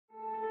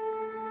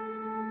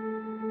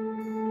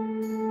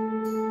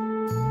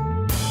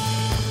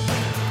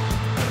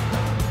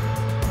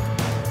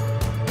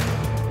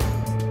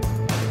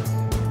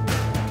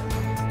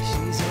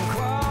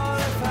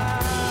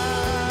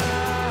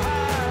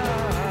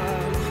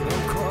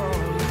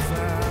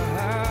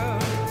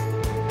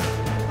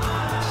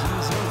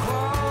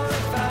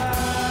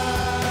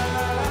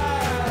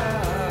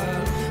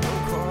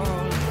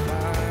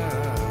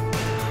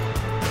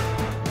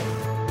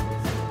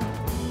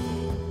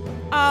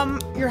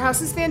Your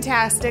house is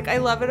fantastic. I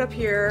love it up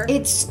here.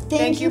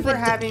 Thank you for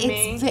having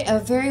me. It's a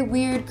very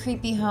weird,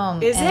 creepy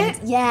home. Is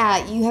it?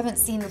 Yeah, you haven't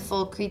seen the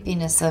full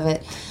creepiness of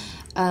it.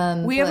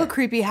 We have a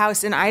creepy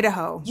house in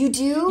Idaho. You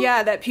do?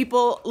 Yeah, that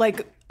people,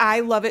 like,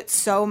 I love it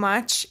so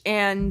much.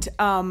 And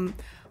I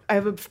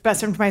have a best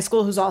friend from my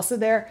school who's also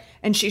there.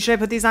 And should I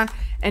put these on?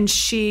 And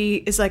she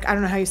is like, I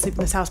don't know how you sleep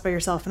in this house by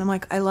yourself. And I'm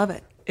like, I love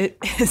it. It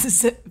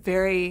is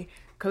very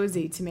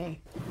cozy to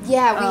me.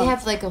 Yeah, we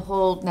have like a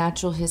whole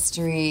natural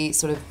history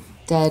sort of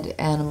dead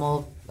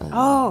animal.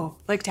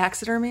 Like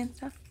taxidermy and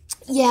stuff?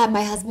 Yeah,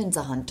 my husband's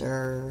a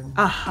hunter.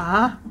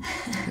 Uh-huh.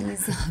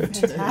 He's a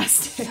hunter.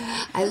 Fantastic.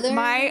 I learned...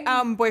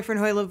 My boyfriend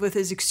who I live with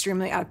is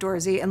extremely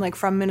outdoorsy and like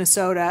from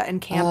Minnesota and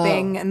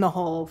camping and the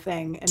whole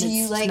thing. And Do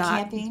you like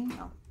camping?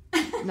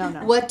 No.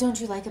 What don't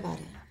you like about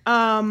it?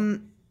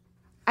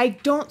 I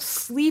don't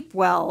sleep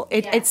well.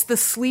 It's the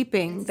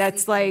sleeping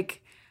that's like...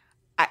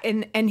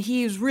 And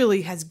he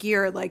really has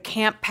gear like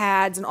camp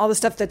pads and all the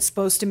stuff that's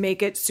supposed to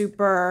make it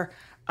super,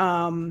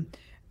 what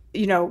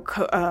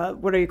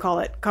do you call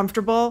it?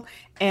 Comfortable.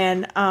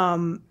 And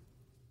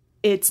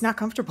it's not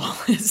comfortable.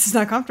 It's just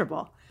not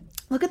comfortable.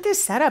 Look at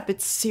this setup.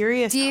 It's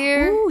serious.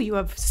 Dear you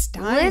have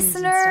stuns.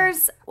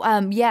 listeners,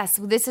 yes,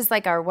 this is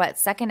like our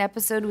second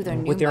episode with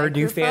our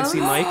new fancy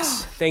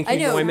mics. Thank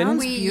you, women.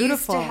 We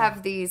beautiful. used to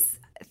have these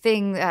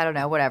thing, I don't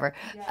know, whatever.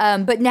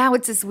 But now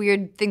it's this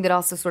weird thing that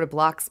also sort of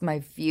blocks my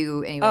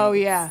view anyway. Oh,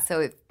 yeah.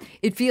 So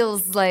it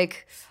feels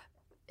like,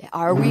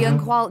 are we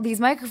unqualified? These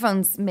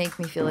microphones make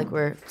me feel like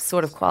we're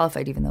sort of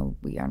qualified, even though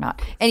we are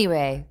not.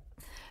 Anyway,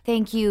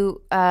 thank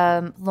you,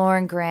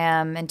 Lauren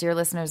Graham. And dear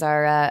listeners,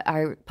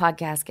 our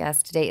podcast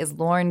guest today is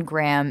Lauren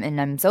Graham, and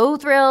I'm so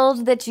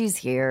thrilled that she's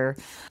here.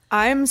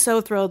 I'm so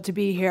thrilled to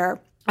be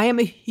here. I am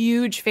a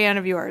huge fan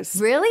of yours.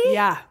 Really?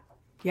 Yeah.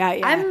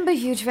 I'm a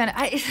huge fan.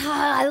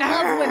 I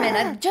love women.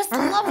 I just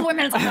love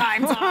women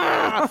sometimes.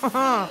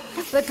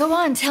 But go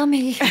on, tell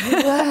me.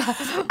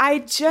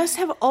 I just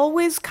have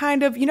always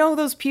kind of,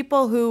 those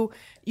people who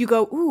you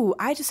go, ooh,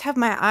 I just have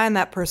my eye on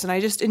that person. I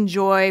just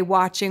enjoy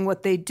watching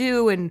what they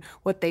do and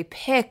what they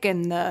pick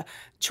and the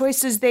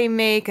choices they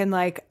make. And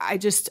like,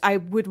 I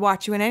would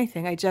watch you in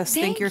anything. I just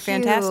think you're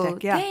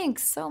fantastic. Yeah.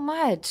 Thanks so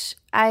much.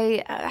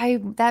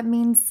 That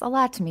means a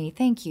lot to me.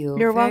 Thank you.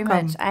 You're very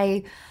welcome.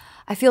 Much.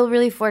 I feel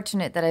really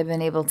fortunate that I've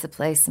been able to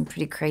play some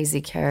pretty crazy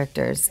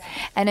characters.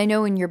 And I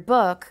know in your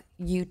book,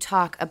 you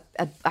talk,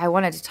 I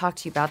wanted to talk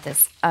to you about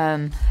this.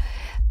 But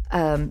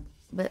I'm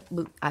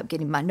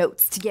getting my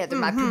notes together.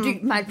 My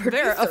producer,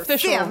 They're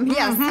official. Sam.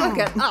 Yes, look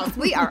at us.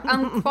 We are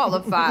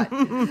unqualified.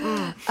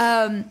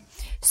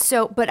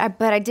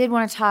 But I did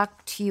want to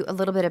talk to you a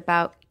little bit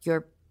about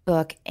your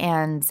book.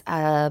 And is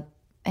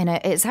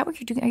that what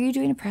you're doing? Are you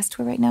doing a press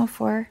tour right now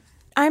for?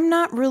 I'm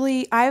not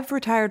really. I've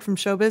retired from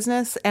show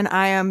business, and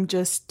I am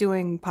just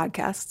doing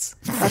podcasts.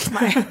 That's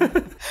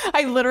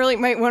I literally,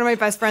 one of my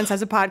best friends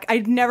has a podcast.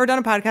 I'd never done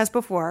a podcast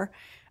before,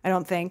 I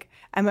don't think.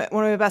 One of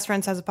my best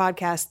friends has a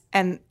podcast,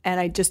 and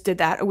I just did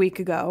that a week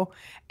ago,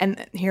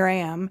 and here I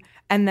am.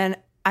 And then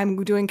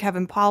I'm doing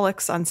Kevin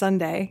Pollak's on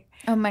Sunday.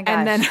 Oh my gosh.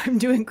 And then I'm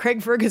doing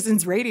Craig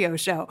Ferguson's radio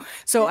show.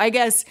 So I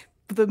guess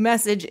the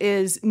message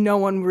is no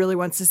one really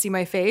wants to see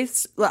my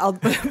face,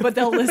 but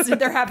they'll listen.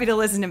 They're happy to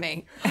listen to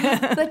me.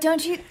 But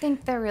don't you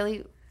think they're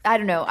really? I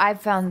don't know.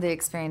 I've found the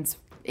experience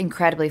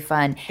incredibly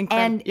fun,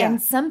 and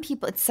some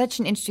people. It's such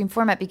an interesting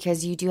format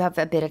because you do have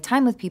a bit of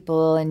time with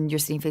people, and you're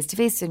sitting face to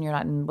face, and you're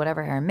not in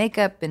whatever hair and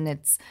makeup, and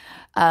it's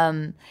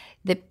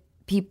that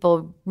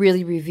people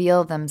really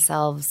reveal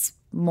themselves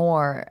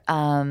more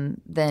than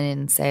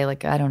in, say,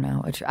 like, I don't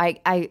know.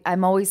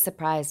 I'm always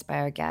surprised by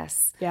our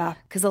guests. Yeah.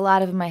 Because a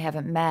lot of them I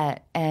haven't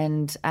met,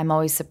 and I'm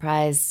always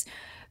surprised,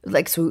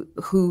 like, so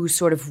who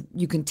sort of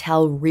you can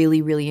tell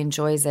really, really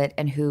enjoys it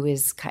and who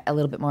is a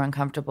little bit more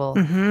uncomfortable.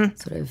 Mm-hmm.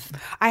 Sort of.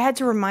 I had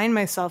to remind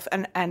myself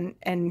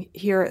and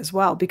here as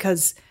well,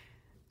 because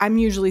I'm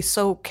usually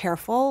so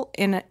careful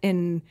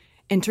in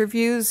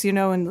interviews,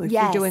 and if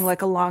you're doing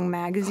like a long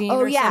magazine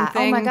or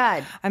something. Oh my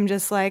God. I'm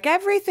just like,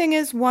 everything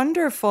is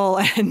wonderful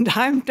and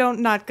I'm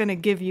not going to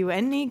give you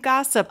any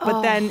gossip.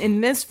 But then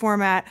in this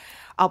format,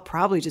 I'll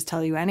probably just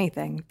tell you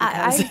anything.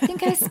 I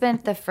think I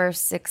spent the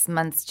first 6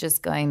 months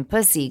just going,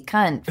 pussy,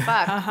 cunt,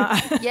 fuck.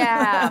 Uh-huh.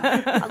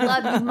 Yeah. I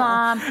love you,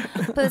 Mom.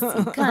 Pussy,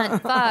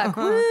 cunt, fuck.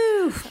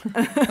 Woo.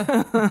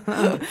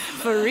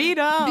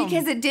 Freedom.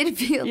 Because it did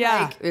feel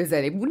like,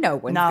 no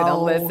one's going to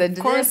listen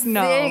to this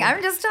thing.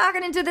 I'm just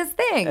talking into this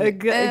thing.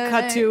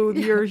 Cut to,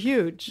 you're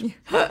huge.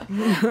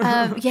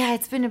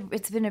 It's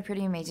been a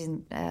pretty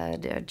amazing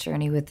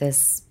journey with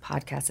this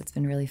podcast. It's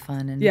been really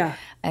fun. And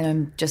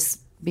I'm just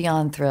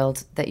beyond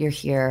thrilled that you're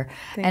here.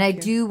 Thank and I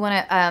you. do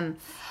want to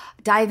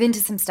dive into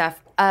some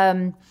stuff.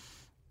 And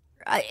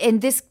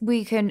this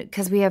we can,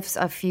 because we have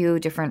a few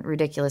different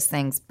ridiculous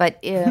things. But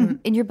in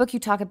your book, you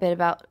talk a bit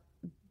about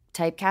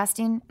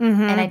typecasting.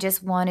 Mm-hmm. And I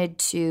just wanted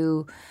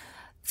to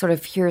sort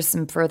of hear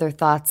some further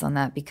thoughts on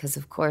that because,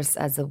 of course,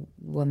 as a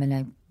woman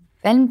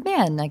and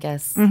man, I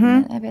guess,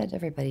 I bet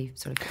everybody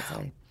sort of feels that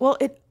way. Well,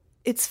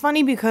 it's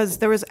funny because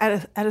there was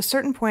at a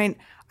certain point,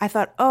 I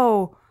thought,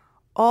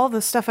 all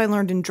the stuff I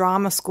learned in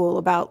drama school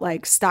about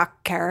like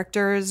stock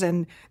characters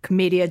and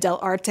commedia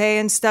dell'arte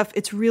and stuff,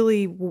 it's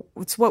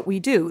what we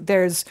do.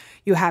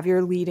 You have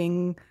your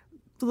leading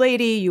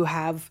lady, you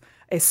have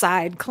a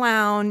side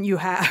clown, you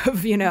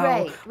have, an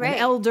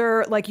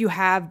elder, like you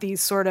have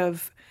these sort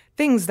of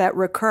things that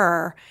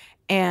recur.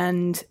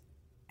 And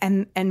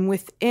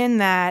within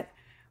that,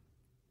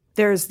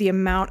 there's the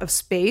amount of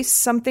space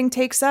something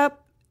takes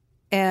up.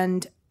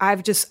 And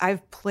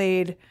I've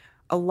played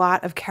a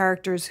lot of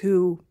characters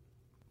who,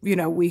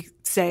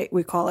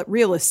 we call it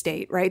real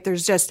estate, right?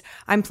 If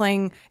I'm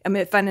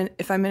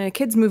in a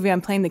kid's movie,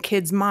 I'm playing the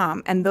kid's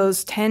mom, and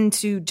those tend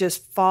to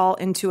just fall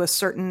into a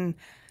certain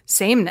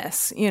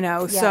sameness,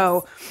 Yes.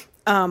 So,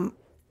 and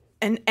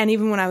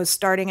even when I was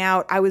starting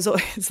out, I was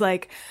always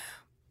like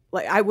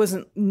I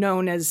wasn't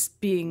known as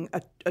being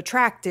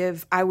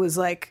attractive. I was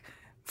like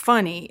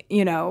funny,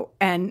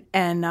 and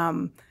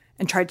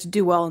tried to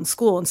do well in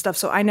school and stuff.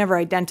 So I never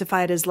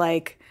identified as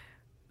like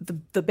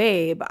the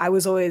babe. I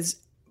was always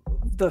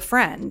the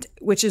friend,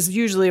 which is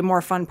usually a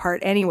more fun part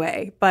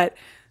anyway. But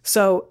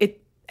so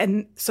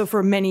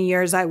for many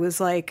years I was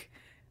like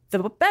the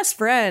best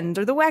friend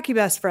or the wacky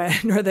best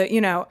friend or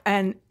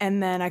and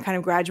then I kind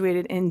of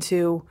graduated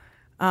into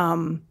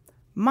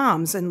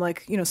moms, and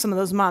like, some of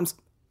those moms,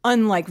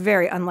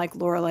 very unlike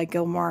Lorelai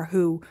Gilmore,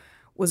 who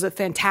was a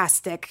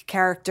fantastic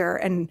character,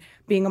 and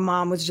being a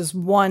mom was just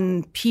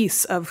one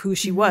piece of who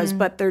she was.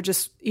 But they're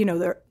just,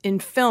 they're in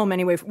film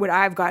anyway. What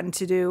I've gotten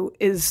to do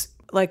is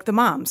like the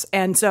moms.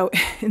 And so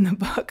in the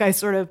book, I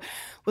sort of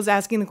was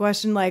asking the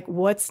question, like,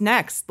 what's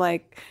next?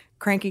 Like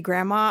cranky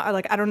grandma?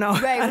 Like, I don't know.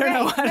 I don't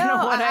know what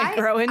I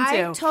grow into.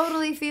 I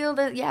totally feel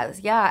that.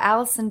 Yes. Yeah.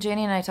 Allison,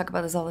 Janie, and I talk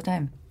about this all the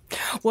time.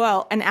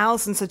 Well, and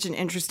Allison's such an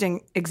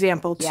interesting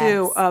example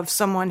too, of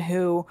someone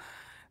who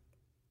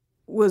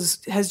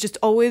has just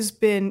always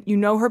been,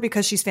 her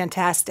because she's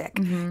fantastic.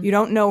 Mm-hmm. You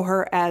don't know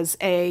her as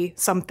a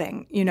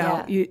something,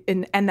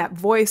 and that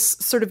voice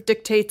sort of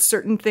dictates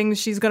certain things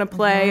she's going to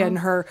play, and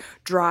her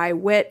dry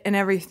wit and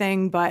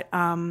everything. But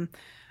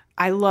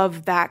I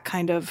love that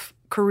kind of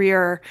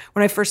career.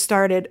 When I first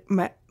started,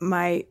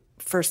 my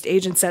first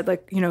agent said,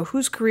 like,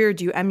 whose career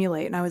do you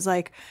emulate? And I was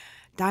like,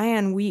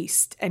 Diane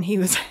Wiest. And he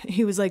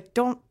was like,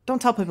 don't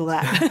tell people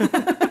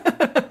that.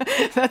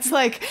 That's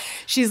like,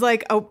 she's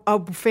like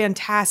a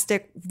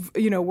fantastic,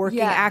 working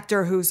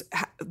actor who's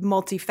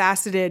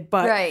multifaceted,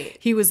 but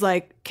he was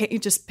like, can't you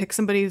just pick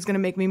somebody who's going to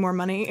make me more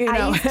money?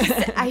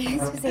 I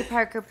used to say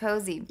Parker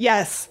Posey.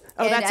 Yes.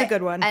 Oh, and that's a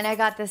good one. And I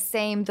got the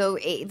same, though,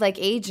 like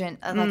agent.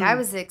 Like I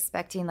was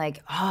expecting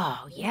like,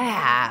 oh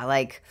yeah,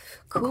 like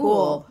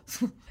cool.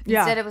 Yeah.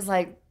 Instead it was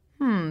like,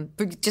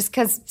 just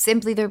because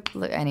simply they're,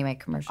 anyway,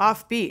 commercial.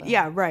 Offbeat. But,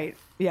 yeah, right.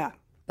 Yeah.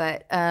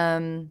 But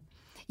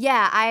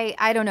yeah,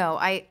 I don't know.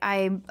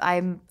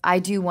 I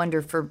do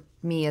wonder for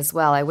me as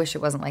well. I wish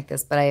it wasn't like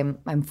this, but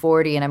I'm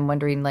 40 and I'm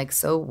wondering, like,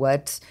 so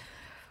what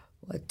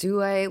do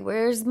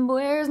where's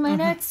my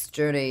next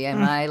journey?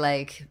 Am I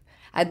like,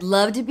 I'd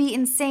love to be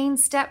insane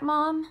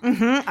stepmom.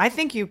 Mm-hmm. I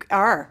think you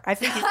are. I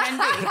think you can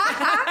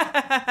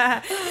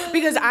be.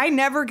 Because I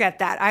never get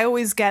that. I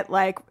always get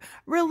like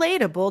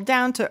relatable,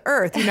 down to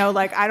earth,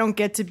 like I don't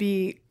get to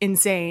be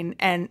insane.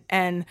 And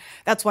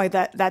that's why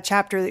that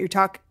chapter that you're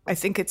talking, I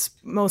think it's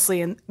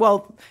mostly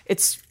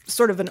it's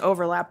sort of an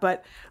overlap,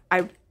 but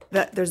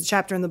there's a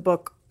chapter in the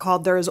book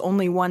called There Is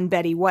Only One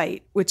Betty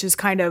White, which is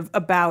kind of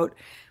about,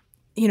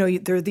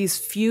 there are these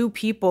few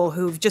people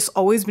who've just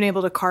always been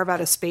able to carve out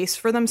a space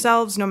for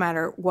themselves, no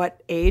matter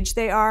what age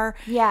they are.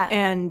 Yeah.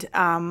 And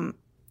I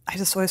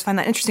just always find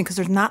that interesting because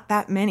there's not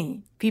that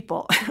many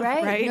people.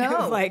 Right. Right?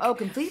 No.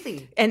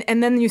 Completely.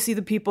 And then you see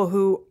the people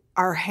who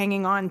are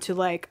hanging on to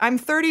like, I'm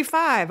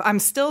 35. I'm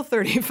still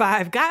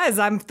 35. Guys,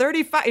 I'm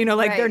 35.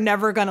 They're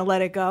never going to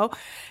let it go.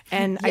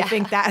 And I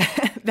think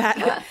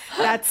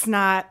that's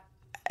not,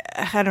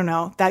 I don't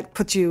know, that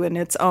puts you in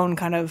its own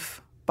kind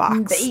of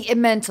box. A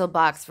mental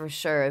box for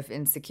sure of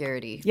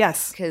insecurity.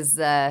 Yes. Because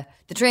the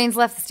train's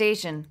left the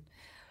station.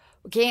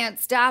 We can't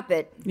stop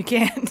it. You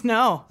can't,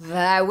 no.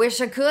 I wish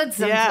I could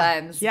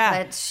sometimes.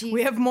 Yeah. But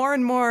we have more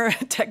and more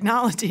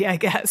technology, I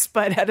guess.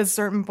 But at a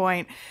certain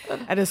point,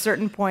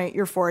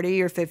 you're 40,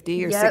 you're 50,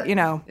 you're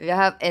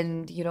Yeah,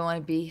 and you don't want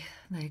to be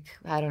like,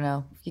 I don't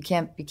know. You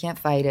can't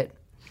fight it.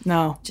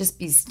 No. Just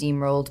be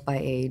steamrolled by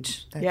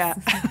age.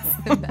 That's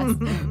the best.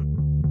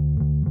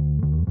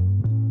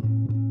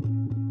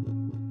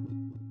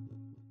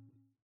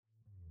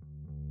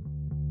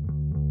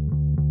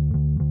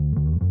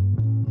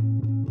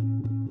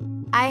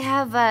 I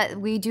have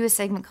we do a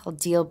segment called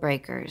Deal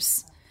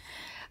Breakers.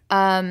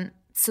 So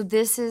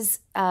this is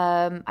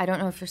I don't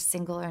know if you're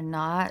single or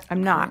not.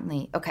 I'm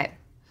currently. Not. Okay.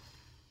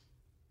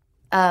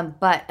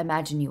 But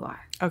imagine you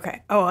are.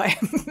 Okay. Oh, it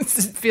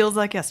feels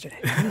like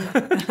yesterday.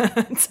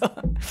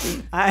 So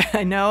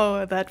I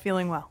know that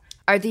feeling well.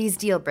 Are these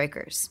deal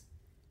breakers?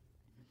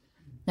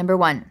 Number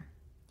 1,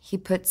 he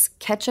puts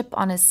ketchup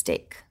on his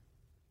steak.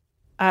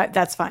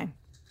 That's fine.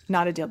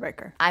 Not a deal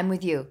breaker. I'm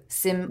with you.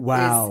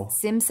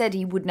 Sim said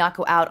he would not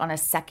go out on a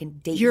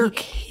second date. You're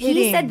kidding.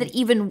 He said that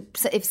even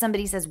if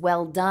somebody says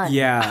well done.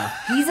 Yeah.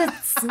 He's a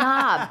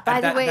snob. By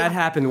the way. That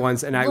happened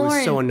once and Lauren, I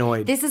was so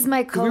annoyed. This is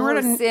my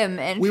co-host Sim.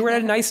 And we were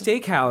at a nice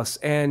steakhouse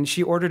and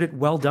she ordered it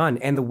well done.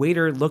 And the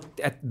waiter looked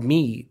at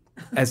me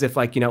as if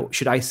like,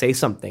 should I say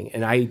something?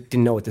 And I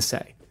didn't know what to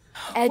say.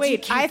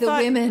 Educate the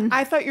women.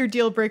 I thought your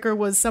deal breaker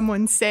was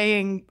someone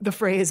saying the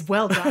phrase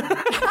 "well done."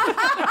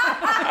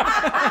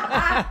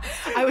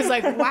 I was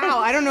like, "Wow,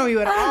 I don't know you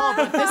at all,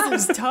 but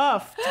this is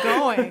tough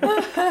going."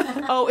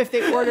 Oh, if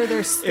they order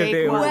their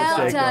steak,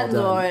 well done,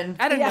 Lauren.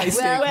 At a nice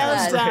steak.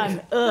 Well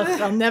done.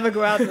 Ugh, I'll never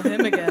go out with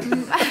him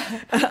again.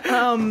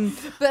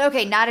 But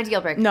okay, not a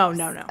deal breaker. No.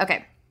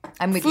 Okay,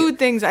 I'm with you. Food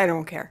things, I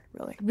don't care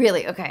really.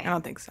 Really? Okay. I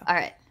don't think so. All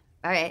right.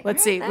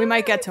 Let's see. We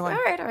might get to one.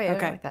 All right.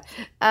 Okay. I like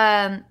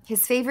that.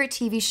 His favorite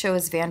TV show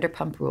is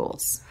Vanderpump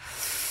Rules.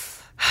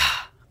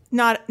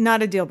 Not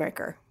a deal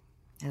breaker.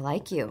 I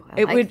like you.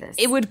 I like this.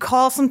 It would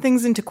call some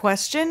things into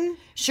question.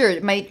 Sure,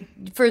 it might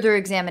further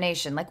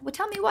examination. Like, well,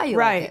 tell me why you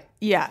like it.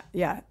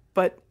 Yeah.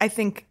 But I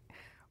think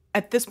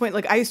at this point,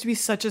 like, I used to be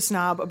such a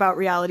snob about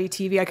reality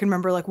TV. I can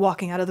remember like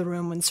walking out of the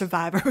room when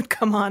Survivor would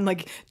come on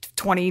like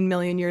 20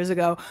 million years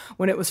ago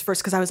when it was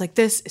first, because I was like,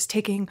 this is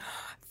taking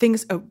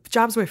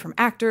jobs away from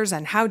actors,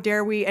 and how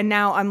dare we? And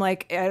now I'm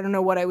like, I don't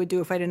know what I would do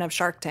if I didn't have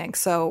Shark Tank.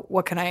 So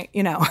what can I,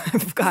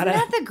 I've got to.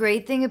 Isn't that the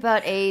great thing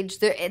about age?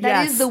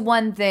 That is the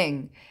one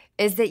thing,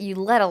 is that you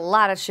let a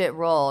lot of shit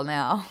roll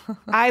now.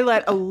 I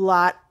let a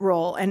lot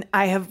roll, and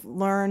I have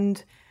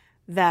learned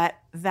that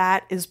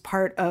is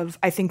part of,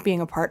 I think,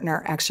 being a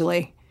partner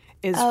actually,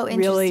 is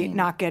really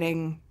not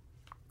getting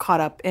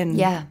caught up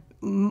in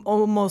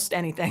almost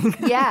anything.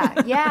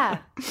 Yeah.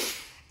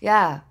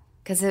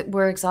 Because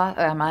we're exhausted.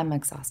 I'm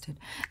exhausted.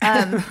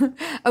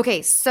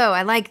 Okay, so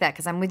I like that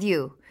because I'm with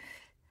you.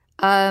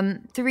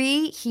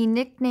 3, he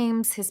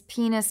nicknames his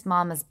penis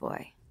Mama's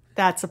Boy.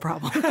 That's a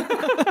problem.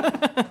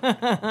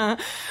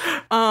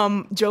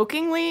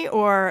 Jokingly,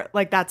 or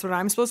like that's what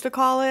I'm supposed to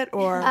call it,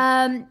 or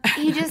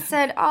he just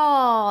said,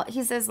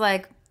 he says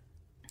like,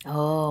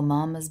 oh,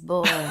 Mama's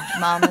Boy,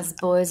 Mama's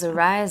Boys are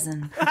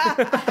rising.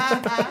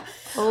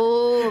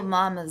 Oh,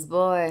 Mama's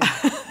Boy,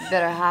 you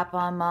better hop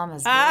on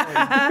Mama's Boy.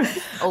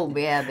 Oh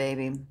yeah,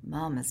 baby,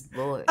 Mama's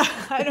Boy.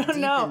 I don't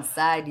know. Deep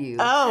inside you.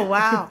 Oh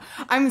wow,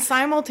 I'm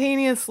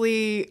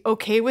simultaneously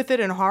okay with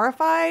it and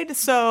horrified.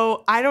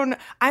 So I don't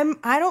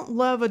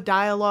love a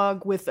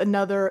dialogue with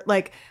another,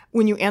 like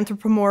when you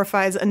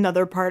anthropomorphize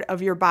another part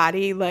of your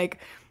body, like.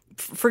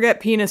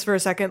 Forget penis for a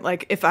second.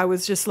 Like if I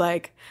was just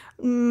like,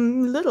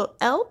 little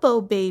elbow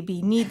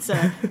baby needs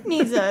a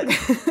needs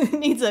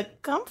a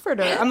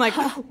comforter. I'm like,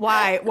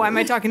 why am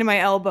I talking to my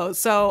elbow?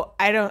 So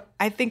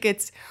I think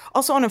it's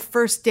also on a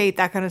first date,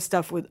 that kind of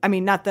stuff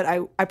not that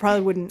I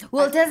probably wouldn't.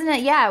 Well,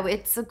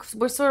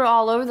 we're sort of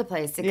all over the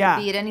place. It could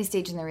be at any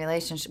stage in the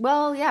relationship.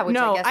 Well, yeah, which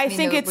I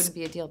guess wouldn't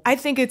be a deal. I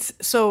think it's,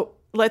 so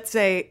let's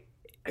say,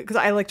 because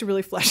I like to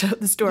really flesh out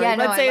the story. Yeah,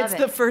 let's say it's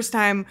the first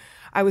time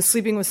I was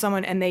sleeping with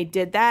someone and they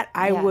did that,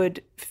 I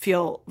would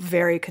feel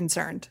very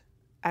concerned.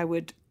 I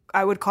would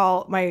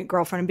call my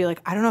girlfriend and be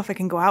like, I don't know if I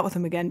can go out with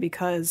him again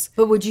because.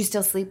 But would you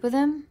still sleep with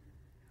him?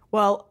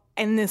 Well,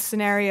 in this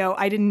scenario,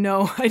 I didn't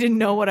know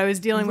what I was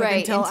dealing with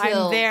until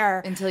I'm there.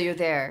 Until you're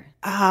there.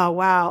 Oh,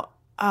 wow.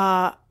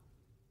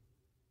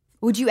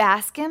 Would you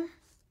ask him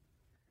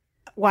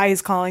why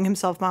he's calling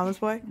himself Mama's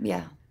Boy?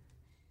 Yeah.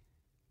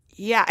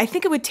 Yeah, I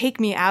think it would take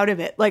me out of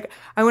it. Like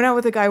I went out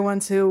with a guy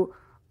once who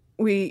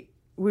we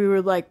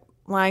were like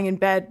lying in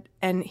bed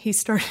and he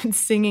started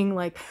singing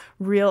like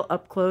real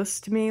up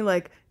close to me,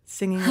 like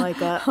singing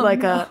like a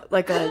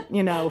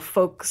a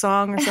folk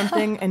song or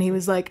something, and he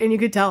was like, and you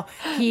could tell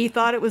he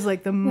thought it was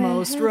like the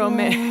most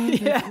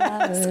romantic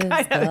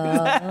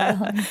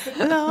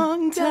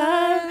long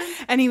time,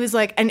 and he was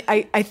like, and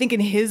I think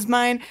in his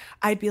mind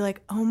I'd be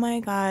like, oh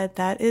my god,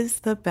 that is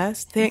the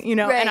best thing,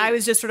 right. And I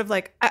was just sort of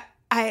like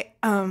I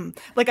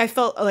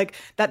felt like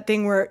that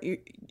thing where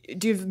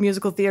do you have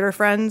musical theater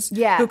friends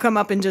who come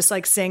up and just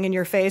like sing in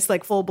your face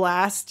like full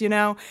blast,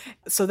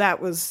 so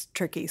that was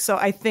tricky. So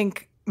I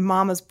think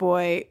Mama's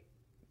Boy,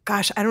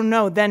 gosh, I don't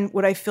know, then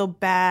would I feel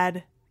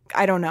bad?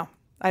 I don't know,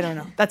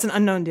 that's an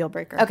unknown deal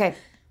breaker. Okay,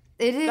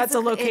 that's a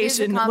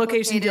location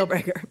deal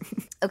breaker.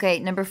 Okay,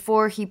 number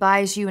 4, he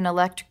buys you an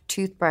electric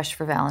toothbrush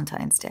for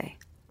Valentine's Day.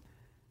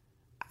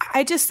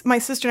 My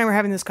sister and I were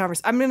having this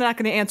conversation. I'm not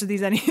going to answer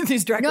any of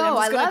these directly. No,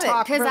 I'm just going to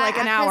talk for like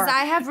an hour. Because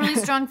I have really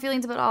strong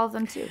feelings about all of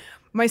them too.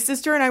 My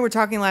sister and I were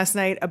talking last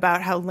night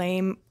about how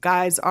lame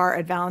guys are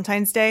at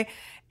Valentine's Day.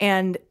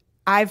 And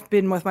I've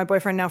been with my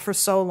boyfriend now for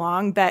so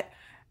long that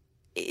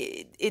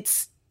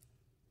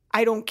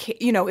I don't care,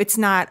 it's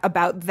not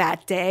about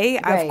that day.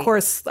 Right. Of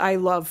course, I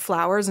love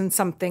flowers and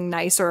something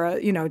nice or,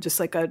 just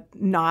like a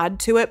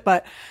nod to it.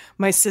 But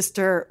My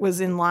sister was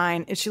in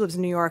line, and she lives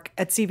in New York,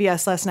 at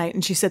CVS last night,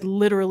 and she said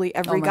literally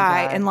every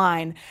guy in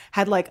line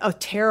had like a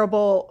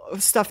terrible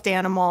stuffed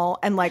animal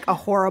and like a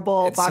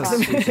horrible box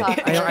of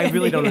I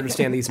really don't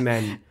understand these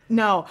men.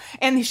 No.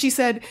 And she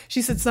said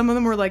some of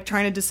them were like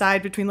trying to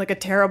decide between like a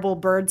terrible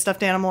bird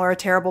stuffed animal or a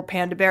terrible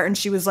panda bear. And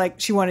she was like,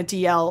 she wanted to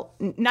yell,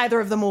 neither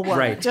of them will work.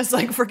 Right. Just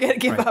like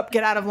give up,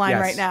 get out of line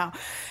right now.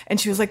 And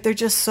she was like, they're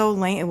just so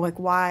lame. Like,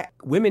 why?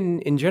 Women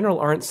in general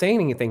aren't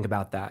saying anything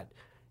about that.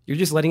 You're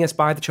just letting us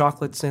buy the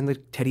chocolates and the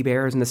teddy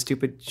bears and the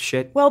stupid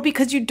shit. Well,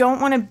 because you don't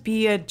want to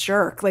be a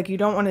jerk. Like, you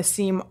don't want to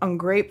seem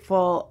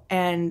ungrateful,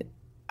 and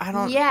I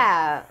don't.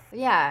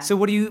 Yeah. So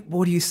what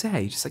do you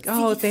say? Just like,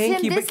 oh, thank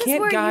Tim, you, but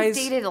can't guys?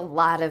 You've dated a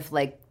lot of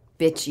like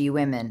bitchy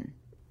women.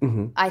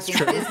 Mm-hmm. I think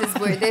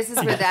this is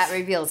where that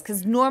reveals,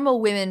 because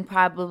normal women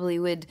probably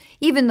would,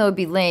 even though it'd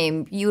be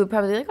lame, you would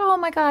probably be like, oh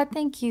my God,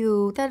 thank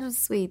you, that was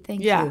sweet,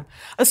 thank you. Yeah,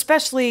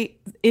 especially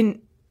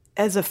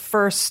as a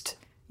first.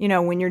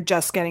 When you're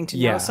just getting to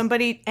know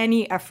somebody,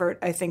 any effort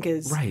I think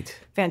is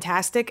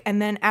fantastic.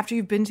 And then after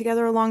you've been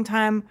together a long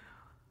time,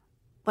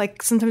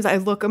 like sometimes I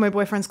look at my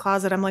boyfriend's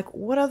closet, I'm like,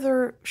 what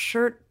other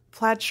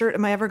plaid shirt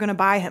am I ever going to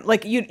buy him?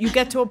 Like you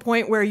get to a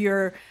point where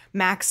you're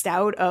maxed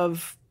out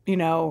of,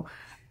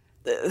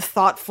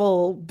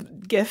 thoughtful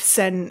gifts.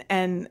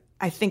 And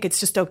I think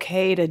it's just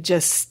okay to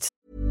just.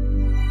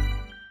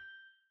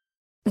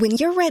 When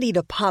you're ready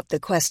to pop the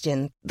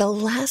question, the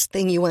last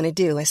thing you want to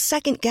do is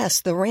second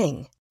guess the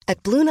ring.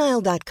 At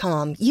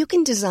BlueNile.com, you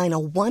can design a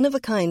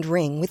one-of-a-kind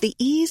ring with the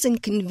ease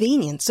and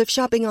convenience of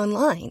shopping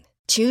online.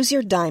 Choose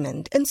your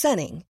diamond and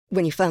setting.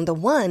 When you find the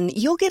one,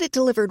 you'll get it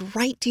delivered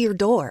right to your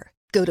door.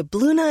 Go to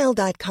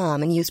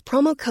BlueNile.com and use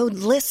promo code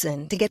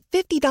LISTEN to get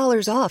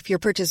 $50 off your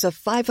purchase of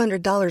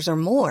 $500 or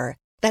more.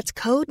 That's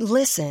code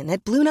LISTEN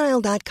at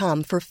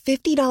BlueNile.com for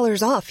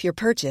 $50 off your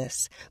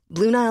purchase.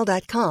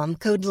 BlueNile.com,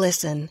 code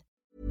LISTEN.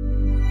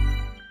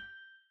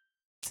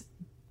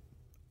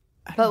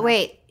 But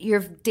wait, you're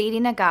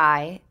dating a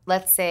guy.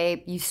 Let's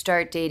say you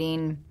start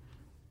dating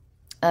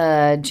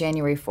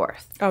January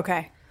 4th.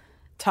 Okay.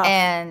 Tough.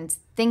 And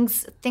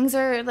things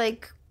are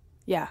like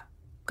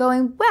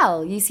going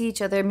well. You see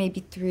each other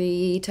maybe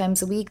 3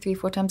 times a week,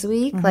 4 times a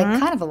week, like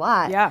kind of a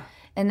lot. Yeah.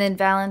 And then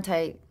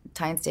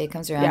Valentine's Day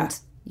comes around. Yeah.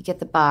 You get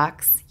the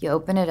box. You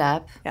open it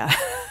up. Yeah.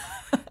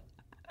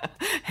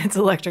 It's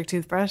electric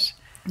toothbrush.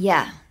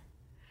 Yeah.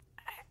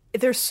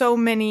 There's so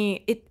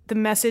many. The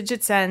message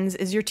it sends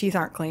is your teeth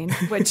aren't clean,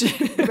 which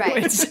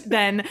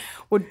then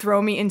would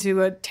throw me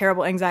into a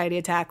terrible anxiety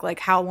attack. Like,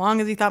 how long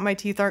has he thought my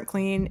teeth aren't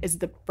clean? Is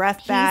the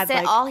breath bad?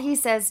 All he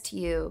says to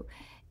you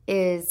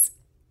is,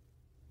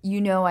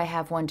 I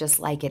have one just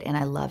like it and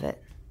I love it.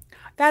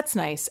 That's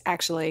nice,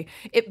 actually.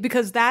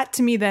 Because that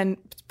to me then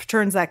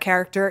turns that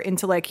character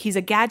into like he's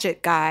a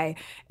gadget guy,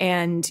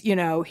 and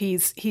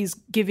he's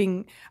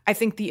giving. I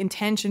think the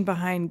intention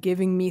behind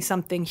giving me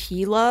something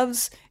he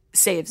loves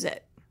saves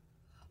it.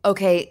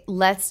 Okay,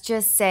 let's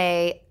just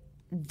say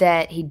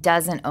that he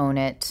doesn't own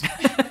it.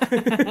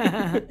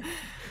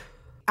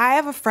 I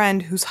have a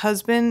friend whose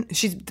husband,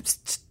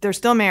 they're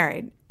still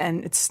married,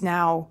 and it's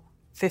now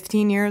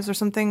 15 years or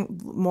something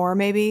more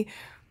maybe.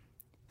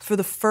 For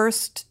the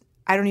first,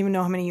 I don't even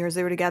know how many years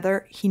they were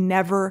together, he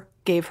never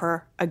gave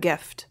her a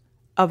gift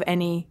of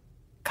any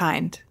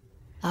kind.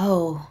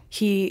 Oh.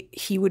 He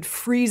would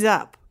freeze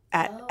up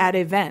at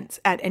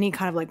events, at any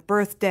kind of like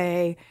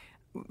birthday,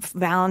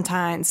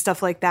 Valentine's,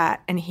 stuff like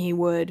that, and he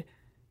would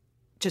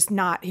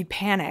he'd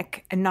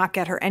panic and not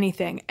get her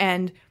anything.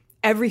 And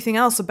everything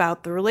else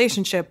about the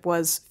relationship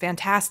was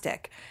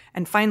fantastic.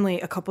 And finally,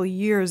 a couple of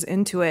years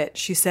into it,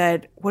 she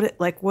said,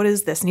 what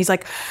is this? And he's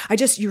like,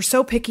 you're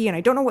so picky and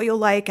I don't know what you'll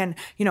like. And,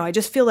 I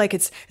just feel like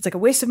it's like a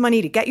waste of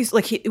money to get you.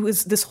 Like it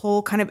was this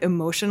whole kind of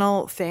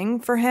emotional thing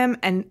for him.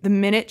 And the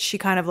minute she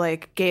kind of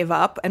like gave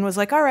up and was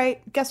like, all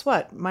right, guess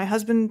what? My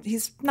husband,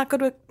 he's not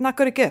good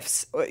at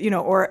gifts,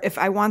 or if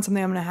I want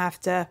something, I'm going to have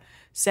to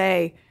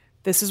say,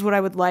 this is what I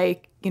would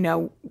like,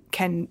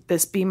 can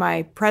this be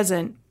my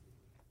present?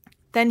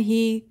 Then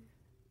he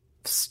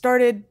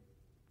started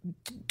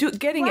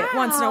getting it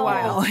once in a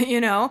while,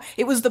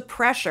 It was the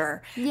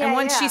pressure. Yeah, and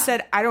once she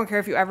said, I don't care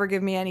if you ever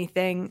give me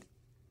anything,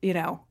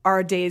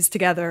 our days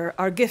together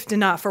are gift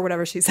enough, or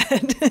whatever she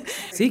said.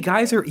 See,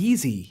 guys are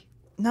easy.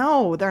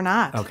 No, they're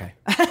not. Okay.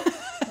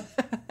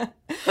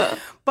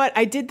 But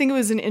I did think it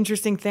was an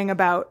interesting thing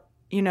about,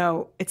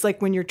 it's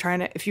like when you're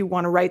if you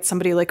want to write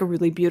somebody like a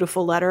really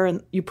beautiful letter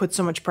and you put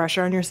so much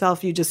pressure on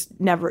yourself, you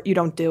you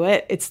don't do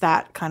it. It's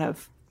that kind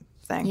of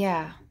thing.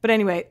 Yeah. But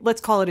anyway,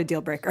 let's call it a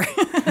deal breaker.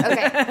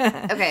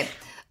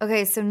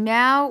 Okay. So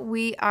now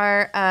we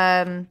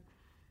are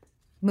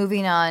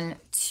moving on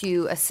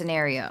to a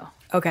scenario.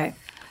 Okay.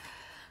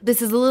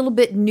 This is a little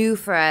bit new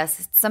for us.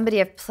 It's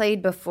somebody I've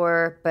played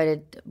before,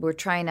 but we're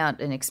trying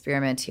out an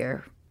experiment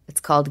here.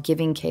 It's called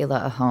Giving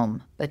Kayla a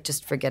Home, but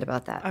just forget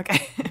about that.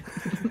 Okay.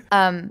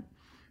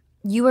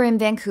 You are in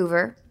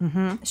Vancouver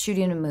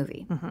shooting a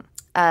movie.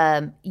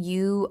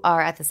 You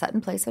are at the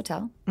Sutton Place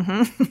Hotel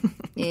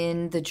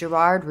in the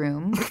Gerard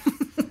Room.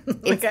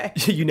 Okay.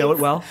 You know it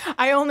well?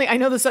 I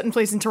know the Sutton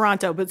Place in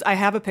Toronto, but I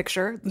have a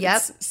picture.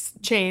 Yep. It's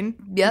chain.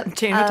 Yep.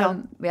 Chain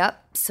hotel. Yep.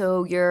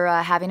 So you're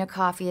having a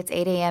coffee. It's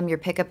 8 a.m. Your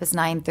pickup is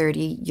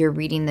 9:30. You're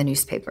reading the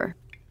newspaper.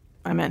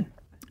 I'm in.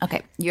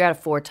 Okay. You're at a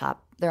 4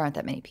 top. There aren't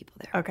that many people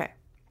there. Okay.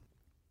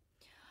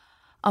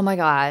 Oh my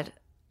God.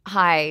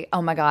 Hi.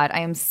 Oh my God. I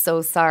am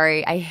so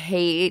sorry. I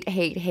hate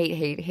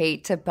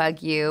to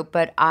bug you,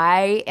 but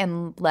I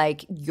am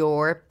like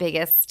your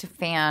biggest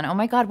fan. Oh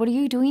my God. What are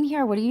you doing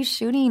here? What are you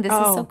shooting? This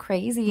is so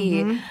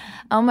crazy. Mm-hmm.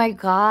 Oh my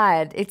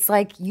God. It's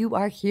like you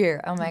are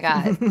here. Oh my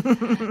God.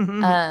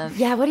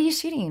 Yeah. What are you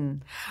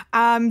shooting?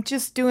 I'm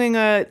just doing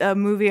a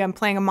movie. I'm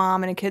playing a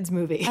mom in a kid's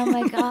movie. Oh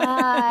my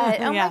God.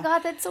 Oh my God.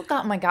 That's so,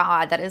 oh my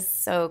God. That is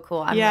so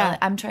cool.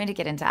 I'm trying to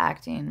get into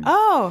acting.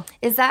 Oh.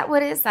 Is that,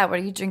 what is that? What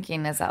are you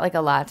drinking? Is that like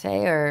a latte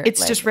or? It's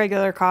like, just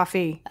regular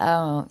coffee.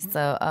 Oh,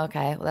 so,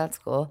 okay. Well, that's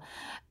cool.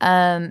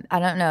 I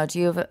don't know. Do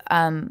you have,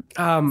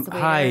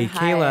 hi,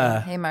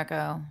 Kayla. Hey,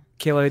 Marco.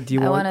 Kayla, do you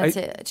want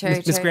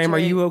Miss Graham, are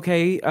you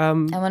okay? I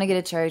want to get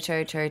a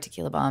cherry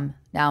tequila bomb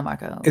now,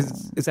 Marco.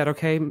 Is that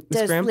okay,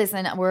 Miss Graham?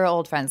 Listen, we're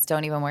old friends.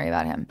 Don't even worry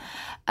about him.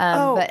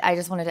 But I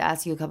just wanted to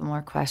ask you a couple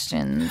more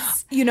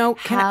questions. You know,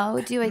 how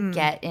do I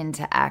get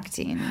into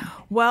acting?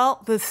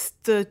 Well,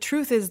 the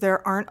truth is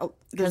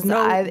there's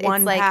no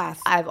one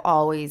path. I've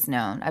always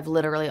known. I've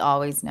literally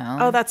always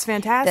known. Oh, that's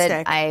fantastic.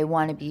 That I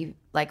want to be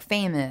like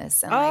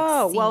famous. And,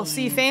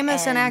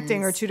 famous and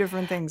acting are two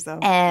different things, though.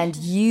 And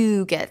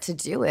you get to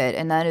do it,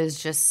 and that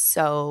is just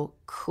so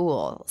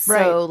cool.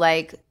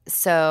 Right.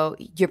 So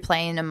you're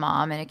playing a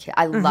mom and a kid.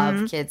 I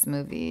love kids'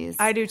 movies.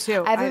 I do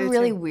too. I have a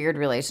really weird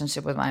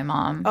relationship with my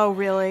mom. Oh,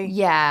 really?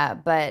 Yeah,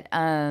 but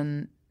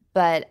I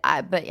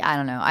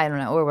don't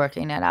know. We're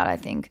working it out, I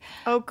think.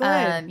 Oh,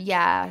 good.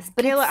 Yeah.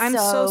 But Kayla, I'm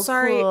so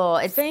sorry. Cool.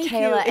 It's Thank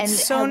Kayla, you.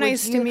 It's so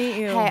nice to meet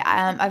you. Hey,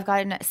 I've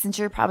gotten, since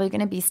you're probably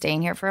going to be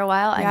staying here for a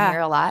while, I'm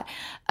here a lot.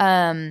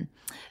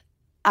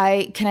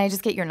 Can I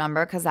just get your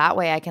number? Because that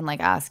way I can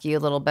like ask you a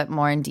little bit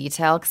more in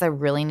detail because I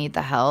really need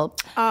the help.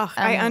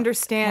 I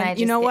understand.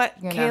 You know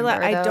what, Kayla?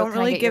 I don't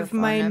really give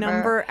my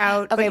number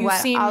out.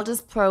 Okay, I'll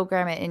just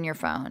program it in your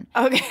phone.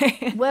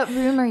 Okay. What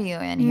room are you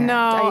in here? No,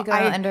 are you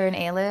going under an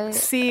alias?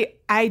 See,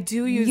 I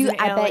do use an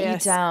alias. I bet you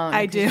don't.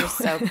 I do. You're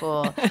so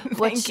cool.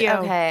 Thank you.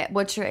 Okay,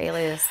 what's your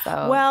alias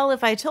though? Well,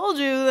 if I told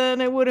you, then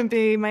it wouldn't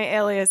be my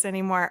alias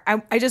anymore.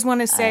 I just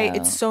want to say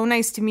it's so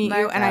nice to meet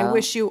you, and I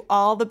wish you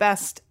all the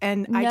best.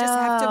 And I just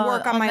have to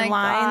work on my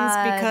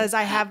lines because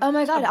I have a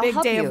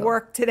big day of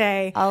work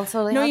today. I'll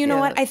totally No, help you know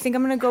what? I think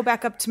I'm going to go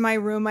back up to my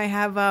room. I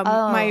have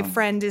my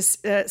friend is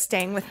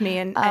staying with me.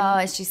 And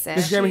is she sick?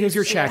 Ms. Graham, here's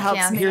your check.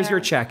 Here's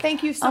your check.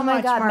 Thank you so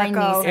much, God,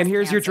 Marco. And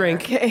here's your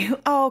drink.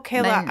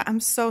 Kayla, I'm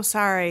so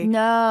sorry.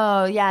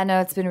 No,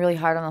 it's been really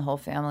hard on the whole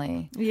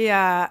family.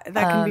 Yeah, that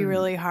can be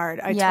really hard.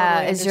 I totally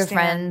understand. Is your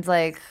friend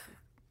like...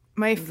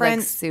 My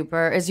friend, is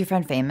your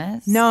friend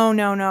famous?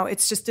 No.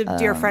 It's just a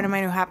dear friend of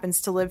mine who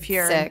happens to live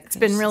here. Sick. It's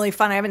been really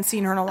fun. I haven't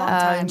seen her in a long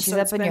time. And she's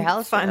up in your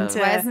house.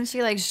 Why isn't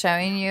she like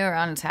showing you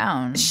around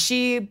town?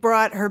 She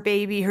brought her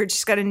baby.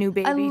 She's got a new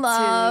baby. I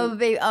love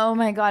baby. Oh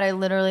my God, I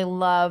literally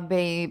love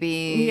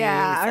babies.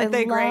 Yeah, aren't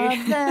they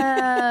great?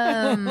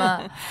 Them.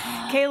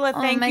 Kayla,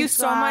 thank you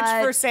so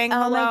much for saying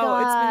hello.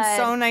 It's been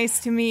so nice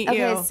to meet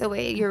you. Okay, so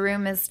wait, your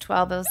room is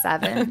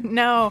 1207.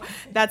 No,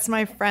 that's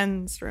my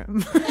friend's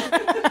room.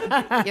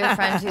 Your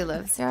friend who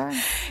lives here?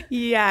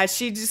 Yeah,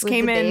 she just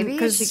came in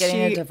because she's getting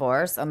a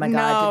divorce. Oh my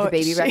God, did the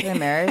baby wreck their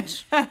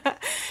marriage?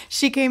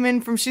 She came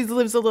in she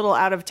lives a little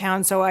out of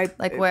town, so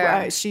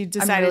she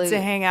decided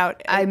to hang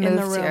out in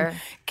the room. Here.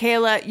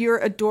 Kayla, you're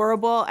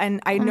adorable,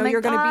 and I know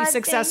you're going to be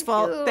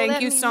successful.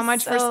 Thank you so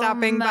much for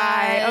stopping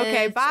by.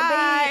 Okay,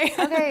 bye.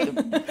 Okay.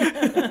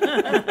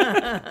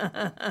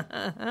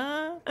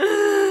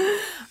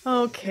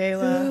 Oh,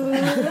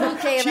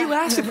 Kayla. She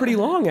lasted pretty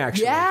long,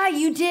 actually. Yeah,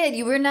 you did.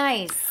 You were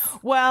nice.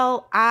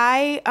 Well,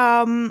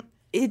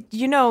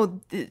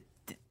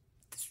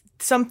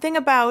 something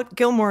about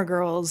Gilmore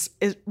Girls,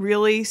 it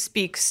really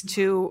speaks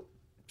to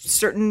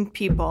certain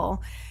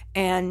people.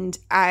 And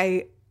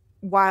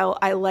while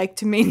I like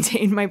to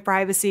maintain my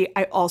privacy,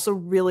 I also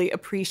really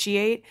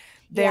appreciate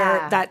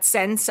that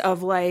sense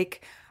of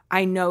like,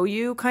 I know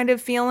you kind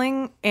of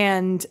feeling.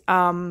 And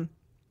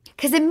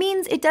because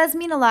it does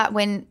mean a lot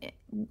when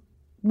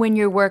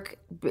your work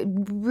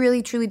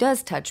really truly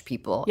does touch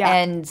people.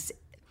 Yeah.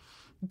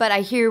 But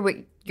I hear what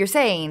you're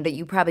saying, that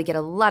you probably get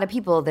a lot of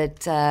people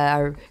that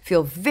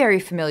feel very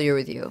familiar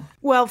with you.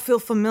 Well, feel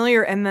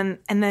familiar, and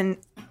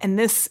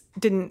this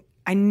didn't.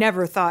 I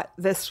never thought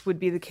this would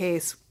be the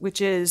case,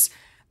 which is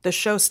the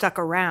show stuck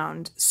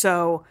around.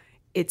 So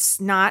it's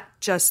not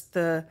just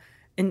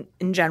in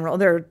general.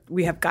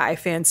 We have guy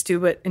fans too,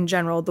 but in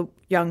general, the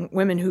young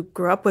women who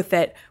grew up with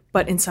it.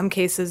 But in some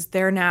cases,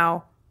 they're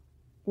now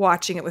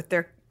watching it with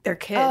their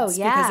kids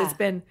because it's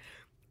been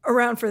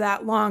around for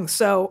that long.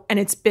 So, and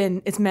it's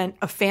meant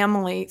a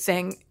family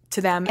thing to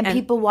them. And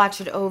people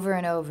watch it over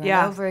and over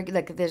and over.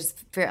 Like there's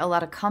a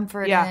lot of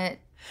comfort in it.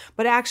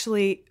 But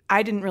actually,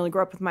 I didn't really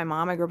grow up with my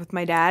mom. I grew up with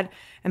my dad,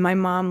 and my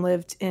mom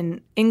lived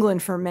in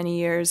England for many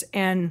years.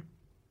 And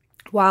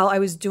while I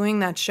was doing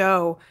that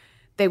show,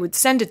 they would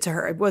send it to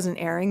her. It wasn't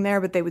airing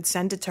there, but they would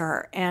send it to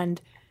her. And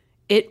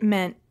it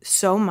meant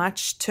so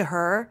much to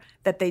her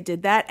that they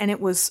did that. And it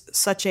was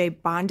such a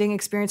bonding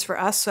experience for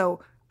us.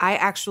 So I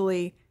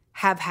actually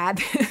have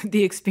had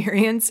the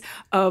experience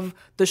of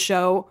the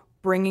show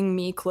bringing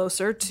me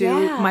closer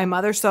to my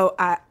mother. So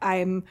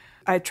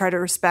I try to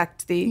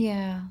respect the...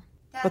 Yeah.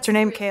 What's her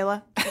name?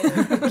 Kayla?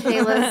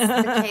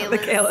 The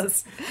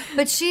Kaylas.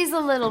 But she's a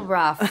little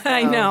rough. Though.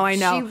 I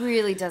know. She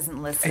really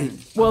doesn't listen.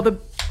 Well, the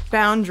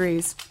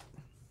boundaries.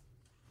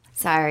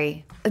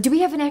 Sorry. Do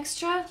we have an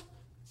extra?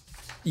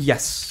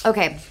 Yes.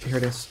 Okay. Here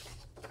it is.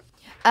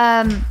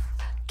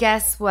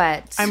 Guess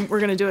what? We're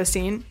going to do a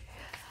scene.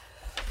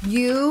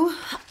 You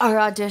are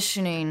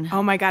auditioning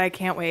Oh my God, I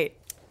can't wait.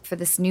 for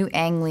this new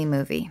Ang Lee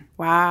movie.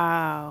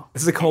 Wow.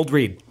 This is a cold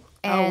read.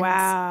 And, Oh,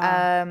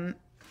 wow.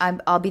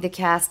 I'll be the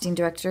casting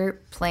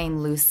director playing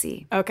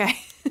Lucy. Okay.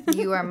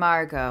 You are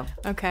Margot.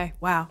 Okay.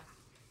 Wow.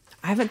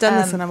 I haven't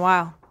done this in a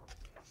while.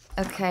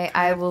 Okay,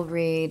 I will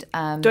read.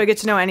 Do I get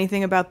to know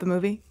anything about the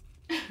movie?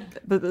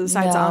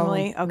 Besides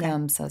Amelie? Okay. No,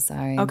 I'm so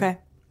sorry. Okay.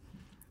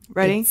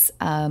 Ready?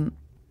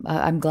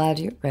 I'm glad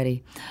you're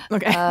ready.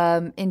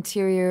 Okay.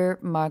 Interior,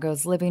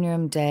 Margot's living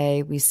room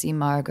day. We see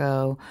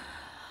Margot,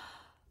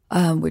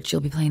 which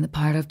you'll be playing the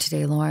part of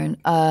today, Lauren,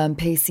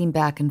 pacing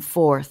back and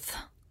forth.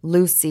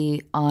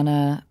 Lucy,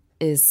 Anna,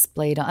 is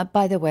splayed on.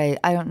 By the way,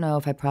 I don't know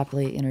if I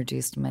properly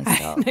introduced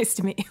myself. Nice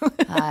to meet you.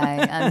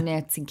 Hi, I'm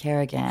Nancy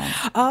Kerrigan.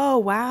 Oh,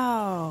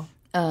 wow.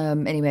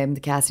 Anyway, I'm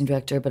the casting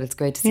director, but it's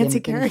great to see Nancy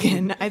him.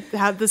 Kerrigan.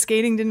 How the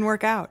skating didn't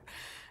work out.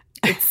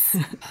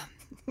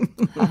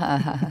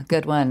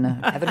 Good one.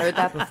 I haven't heard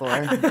that before.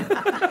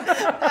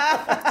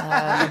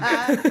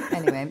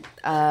 Anyway,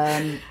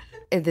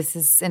 this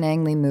is an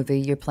Ang Lee movie.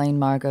 You're playing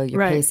Margot. You're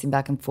Right. pacing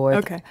back and forth.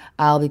 Okay.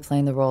 I'll be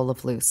playing the role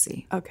of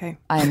Lucy. Okay.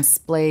 I am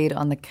splayed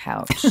on the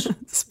couch.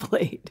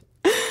 Splayed.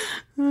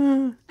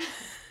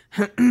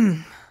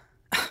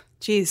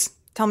 Geez,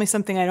 tell me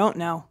something I don't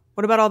know.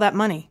 What about all that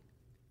money?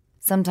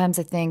 Sometimes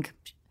I think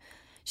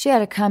she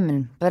had it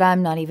coming, but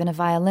I'm not even a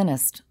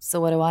violinist, so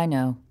what do I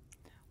know?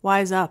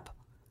 Wise up.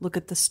 Look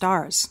at the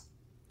stars.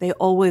 They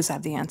always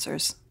have the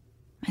answers.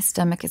 My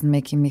stomach is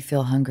making me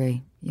feel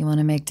hungry. You want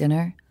to make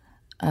dinner?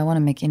 I want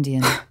to make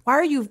Indian. Why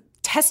are you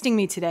testing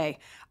me today?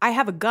 I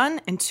have a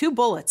gun and 2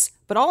 bullets,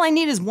 but all I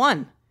need is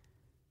 1.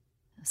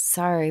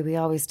 Sorry, we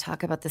always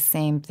talk about the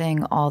same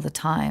thing all the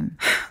time.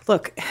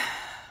 Look,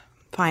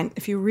 fine.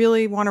 If you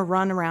really want to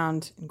run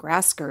around in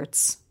grass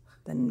skirts,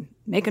 then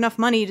make enough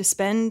money to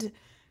spend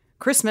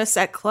Christmas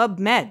at Club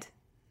Med.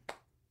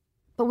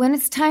 But when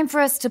it's time for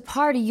us to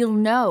party, you'll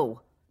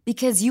know.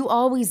 Because you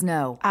always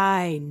know.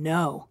 I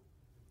know.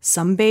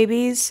 Some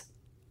babies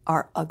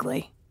are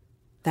ugly.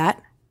 That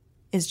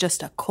is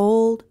just a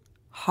cold,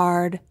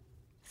 hard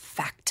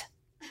fact.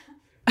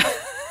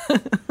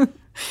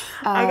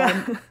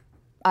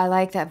 I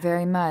like that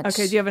very much.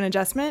 Okay, do you have an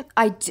adjustment?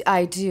 I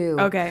do.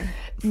 Okay.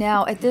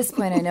 Now, at this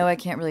point, I know I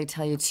can't really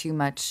tell you too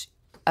much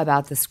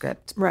about the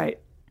script. Right.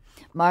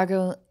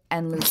 Margot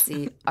and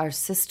Lucy are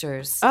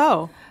sisters.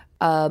 Oh.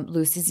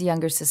 Lucy's a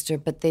younger sister,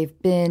 but they've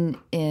been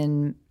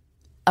in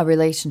a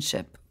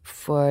relationship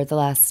for the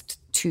last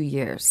 2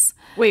 years.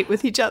 Wait,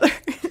 with each other?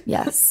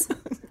 Yes.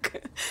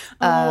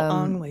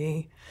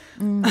 Only.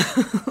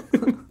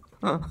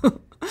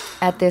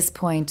 At this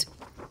point,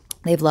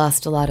 they've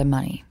lost a lot of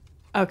money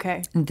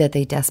Okay. that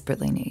they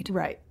desperately need.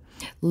 Right.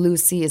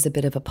 Lucy is a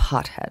bit of a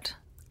pothead.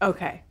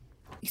 Okay.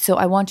 So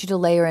I want you to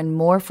layer in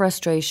more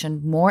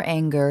frustration, more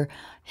anger,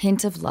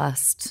 hint of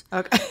lust,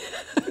 Okay.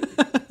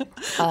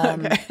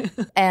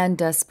 and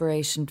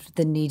desperation,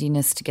 the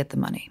neediness to get the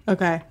money.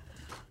 Okay.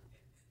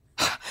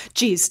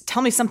 Geez,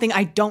 tell me something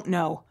I don't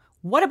know.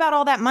 What about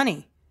all that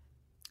money?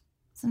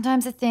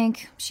 Sometimes I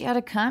think she had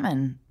it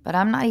coming, but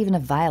I'm not even a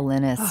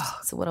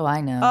violinist, so what do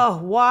I know?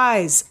 Oh,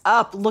 wise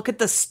up. Look at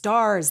the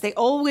stars. They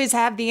always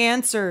have the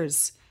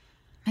answers.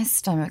 My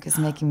stomach is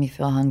making me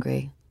feel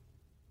hungry.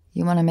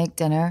 You want to make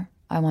dinner?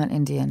 I want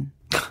Indian.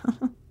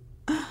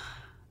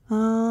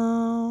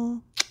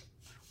 Oh.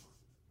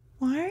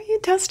 Why are you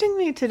testing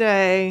me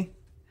today?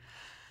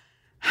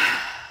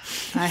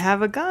 I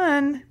have a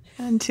gun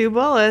and 2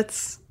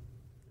 bullets,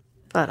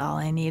 but all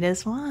I need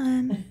is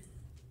 1.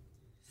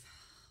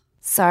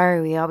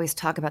 Sorry, we always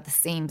talk about the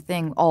same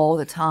thing all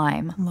the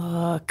time.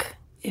 Look,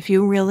 if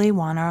you really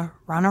want to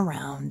run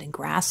around in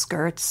grass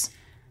skirts,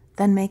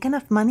 then make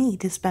enough money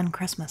to spend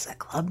Christmas at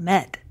Club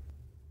Med.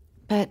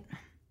 But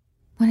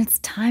when it's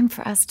time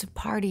for us to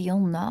party, you'll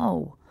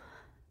know.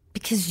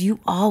 Because you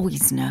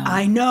always know.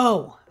 I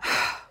know.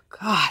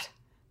 God,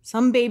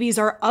 some babies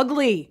are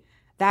ugly.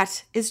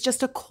 That is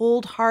just a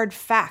cold, hard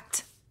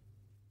fact.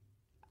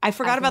 I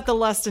forgot about the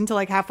lust until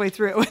like halfway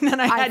through, and then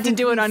I had to think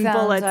do it we on found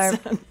bullets.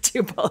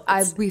 2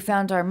 bullets. We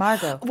found our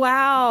Margot.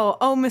 Wow.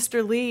 Oh,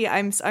 Mr. Lee.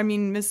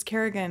 Miss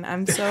Kerrigan.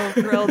 I'm so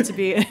thrilled to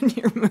be in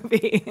your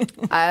movie.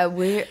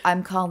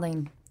 I'm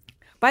calling.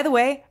 By the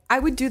way, I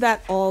would do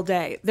that all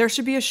day. There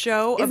should be a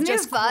show of Isn't it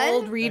just fun?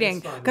 cold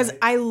reading because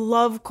I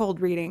love cold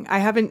reading. I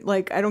haven't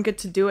I don't get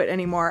to do it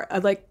anymore.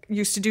 I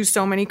used to do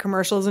so many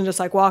commercials and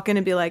just walk in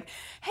and be like,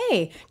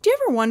 "Hey, do you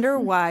ever wonder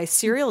why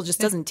cereal just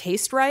doesn't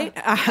taste right?"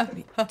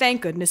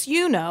 Thank goodness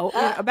you know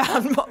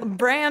about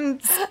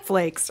brand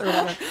flakes or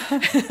whatever,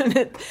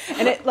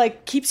 and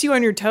it keeps you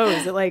on your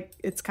toes.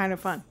 It's kind of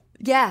fun.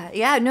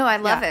 Yeah. No, I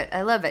love it.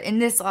 I love it. And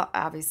this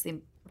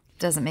obviously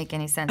doesn't make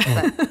any sense.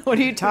 But What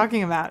are you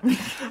talking about?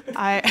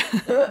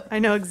 I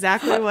know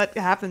exactly what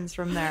happens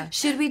from there.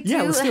 should we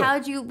do? let's do it.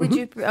 How'd you? Would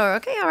you? Oh,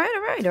 okay. All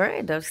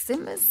right.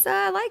 Sim is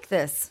like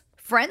this.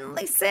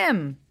 Friendly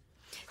Sim.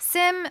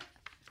 Sim,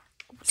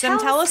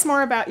 Tell us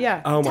more about Oh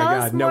my tell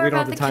us God. No, more we don't about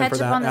have the the time for ketchup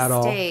that on the at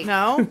all. steak.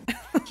 No.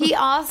 He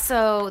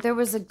also, there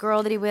was a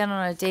girl that he went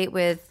on a date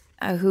with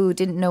who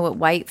didn't know what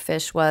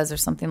whitefish was or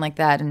something like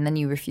that, and then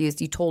you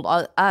refused. You told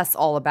us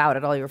all about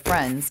it, all your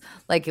friends,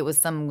 like it was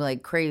some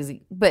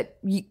crazy. But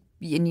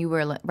you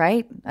were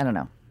right? I don't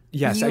know.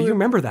 Yes, you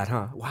remember that,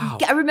 huh? Wow.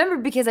 I remember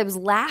because I was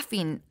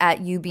laughing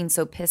at you being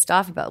so pissed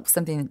off about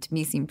something that to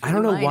me seemed pretty I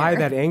don't know minor. why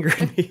that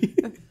angered me.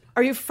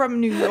 Are you from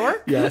New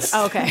York? Yes.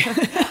 Oh, okay.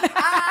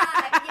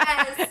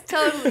 Yes,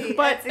 totally.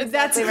 But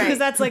exactly because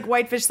right. that's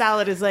whitefish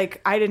salad is I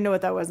didn't know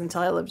what that was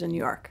until I lived in New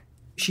York.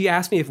 She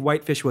asked me if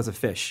whitefish was a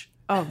fish.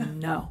 Oh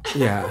no.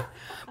 Yeah.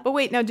 But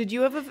wait, now did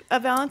you have a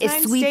Valentine's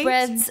Is date?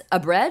 sweetbreads a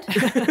bread?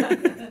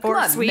 or Come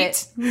on,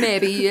 sweet?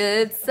 maybe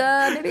it's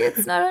not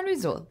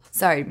unreasonable.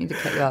 Sorry, I didn't mean to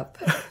cut you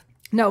off.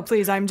 No,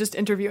 please. I'm just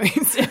interviewing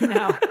Sim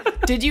now.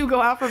 Did you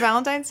go out for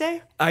Valentine's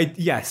Day?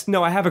 Yes.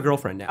 No, I have a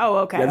girlfriend now. Oh,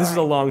 okay, Yeah, this all is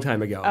a long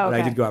time ago, but I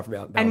Okay. did go out for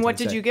Valentine's And what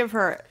did Day. you give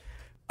her?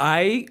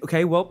 I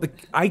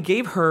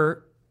gave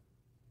her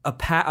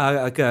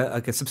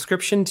a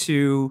subscription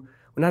to,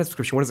 well, not a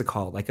subscription. What is it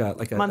called? Like a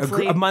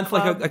Monthly a month,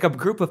 club? like a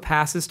group of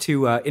passes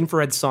to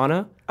infrared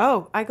sauna,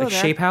 Oh, I go like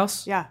there. Shape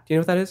House. Yeah. Do you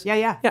know what that is?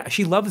 Yeah. Yeah,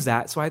 she loves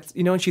that. So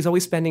and she's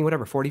always spending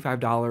whatever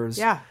 $45.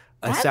 Yeah.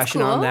 A That's session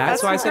cool. on that.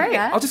 That's So I said, great.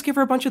 I'll just give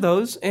her a bunch of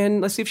those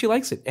and let's see if she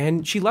likes it.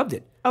 And she loved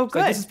it. Oh, So I was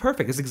like, good. this is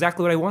perfect. This is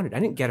exactly what I wanted. I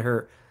didn't get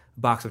her a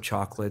box of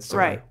chocolates or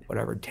Right.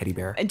 whatever teddy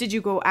bear. And did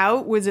you go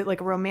out? Was it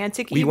like a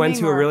romantic We evening? went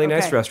to a or- really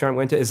nice okay. restaurant.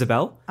 Went to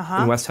Isabel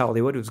in West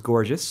Hollywood. It was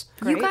gorgeous.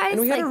 You guys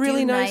And we had a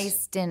really do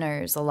nice-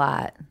 dinners a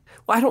lot.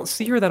 Well, I don't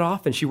see her that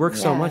often. She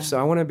works so Yeah. much, so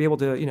I want to be able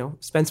to,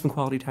 spend some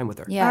quality time with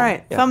her. Yeah. All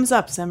right. Thumbs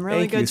up, Sim. Really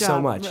Thank good you job.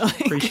 so much. Really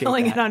Appreciate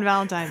killing that. it on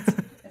Valentine's.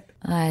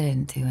 I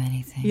didn't do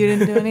anything. You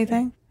didn't do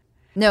anything?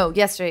 No,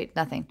 yesterday,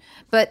 nothing.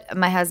 But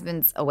my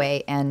husband's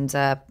away, and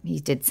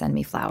he did send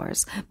me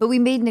flowers. But we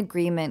made an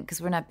agreement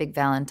because we're not big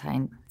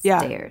Valentine's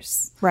Yeah.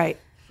 Dayers. Right.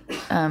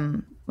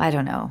 I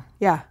don't know.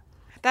 Yeah.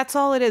 That's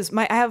all it is.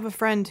 I have a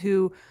friend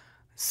who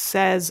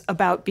says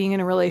about being in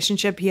a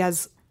relationship, he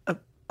has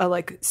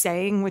a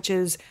saying, which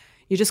is,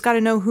 you just got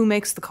to know who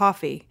makes the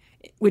coffee,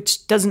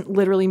 which doesn't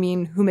literally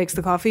mean who makes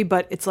the coffee,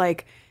 but it's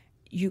like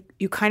you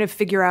kind of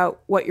figure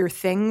out what your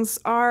things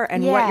are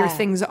and what your Yeah.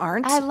 things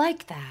aren't. I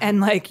like that.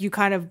 And you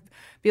kind of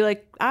be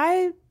like,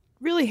 I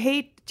really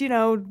hate,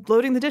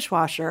 loading the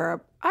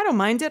dishwasher. I don't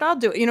mind it. I'll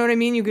do it. You know what I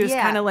mean? You just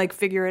Yeah. kind of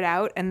figure it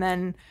out, and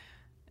then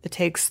it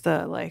takes the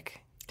I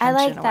like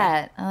tension away.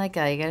 that. I like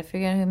that. You got to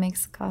figure out who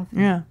makes the coffee.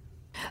 Yeah.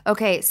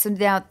 Okay, so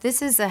now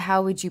this is a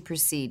how would you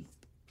proceed?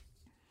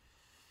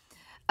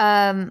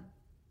 You're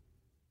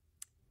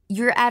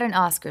at an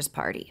Oscars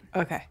party.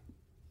 Okay.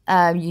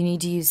 You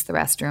need to use the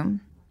restroom.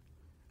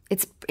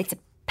 It's a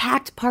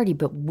packed party,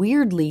 but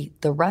weirdly,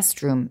 the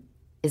restroom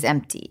is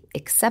empty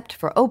except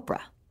for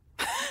Oprah.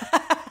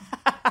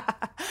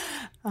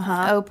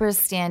 Oprah's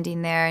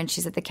standing there, and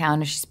she's at the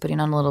counter. She's putting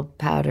on a little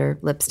powder,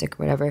 lipstick,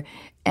 or whatever.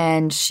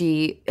 And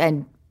you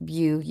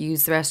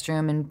use the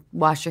restroom and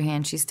wash your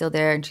hands. She's still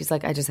there, and she's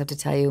like, "I just have to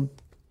tell you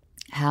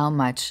how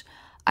much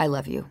I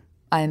love you.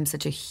 I am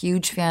such a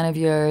huge fan of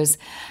yours,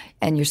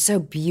 and you're so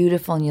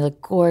beautiful, and you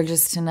look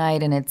gorgeous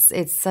tonight." And it's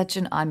such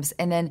an honest.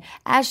 And then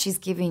as she's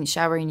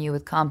showering you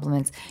with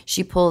compliments,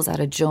 she pulls out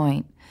a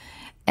joint,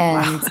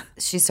 and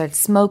she starts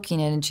smoking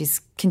it, and she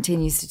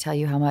continues to tell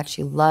you how much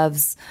she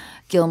loves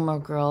Gilmore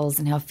Girls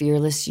and how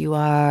fearless you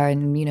are,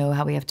 and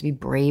how we have to be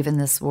brave in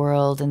this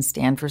world and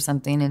stand for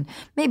something, and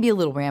maybe a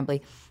little rambly.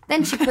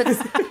 Then she puts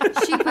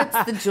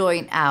the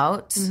joint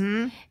out,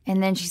 and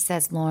then she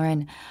says,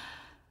 "Lauren,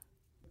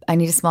 I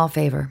need a small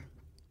favor.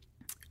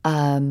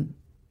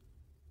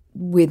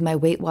 With my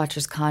Weight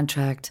Watchers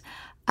contract,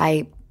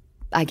 I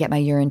get my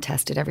urine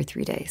tested every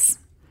 3 days.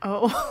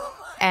 Oh.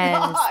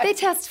 And they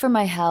test for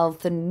my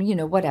health and,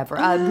 whatever,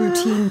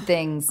 routine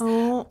things.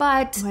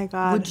 But my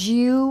God. would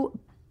you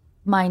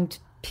mind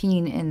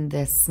peeing in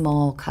this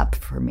small cup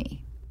for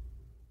me?"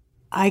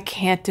 I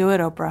can't do it,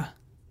 Oprah.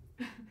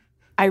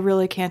 I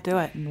really can't do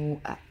it.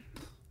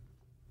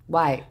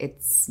 Why?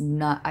 It's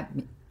not.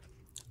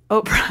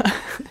 Oprah,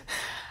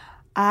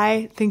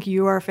 I think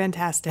you are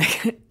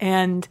fantastic.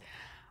 And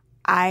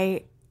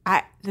if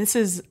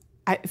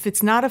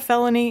it's not a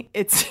felony,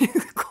 it's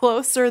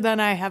closer than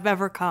I have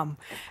ever come.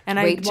 And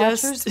Weight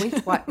Watchers?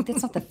 That's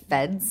not the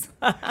feds.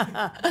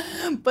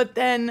 But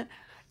then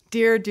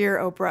Dear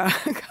Oprah.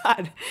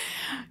 God,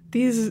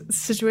 these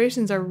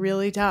situations are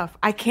really tough.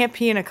 I can't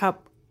pee in a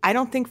cup. I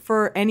don't think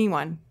for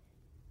anyone.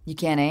 You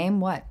can't aim?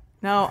 What?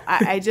 No,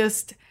 I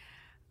just,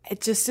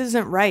 it just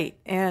isn't right.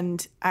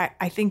 And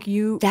I think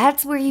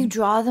That's where you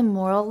draw the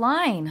moral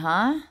line,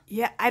 huh?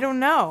 Yeah, I don't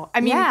know.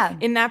 I mean,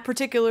 in that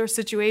particular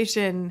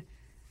situation,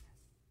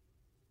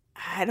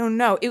 I don't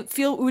know. It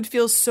would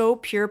feel so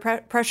peer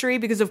pressury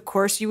because of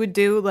course you would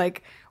do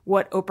like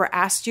what Oprah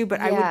asked you,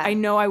 but I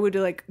know I would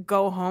like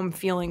go home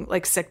feeling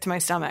like sick to my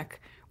stomach,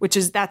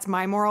 that's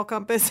my moral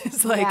compass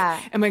is like,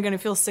 am I going to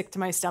feel sick to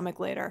my stomach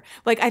later?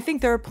 Like, I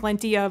think there are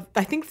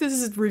I think this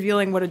is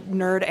revealing what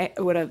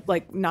what a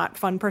like not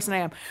fun person I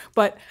am,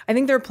 but I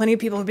think there are plenty of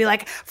people who'd be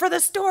like, for the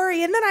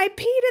story, and then I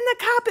peed in the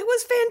cup. It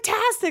was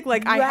fantastic.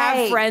 Like I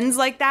have friends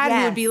like that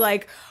who would be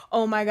like,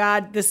 oh my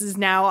God,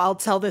 I'll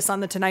tell this on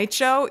the Tonight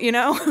Show,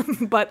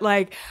 but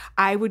like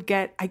I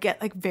get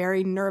like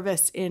very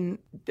nervous in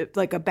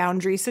like a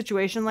boundary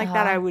situation like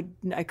that. I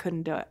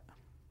couldn't do it.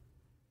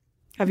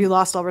 Have you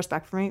lost all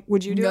respect for me?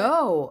 Would you do it?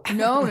 No.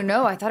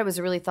 I thought it was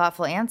a really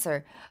thoughtful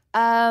answer.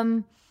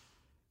 Well,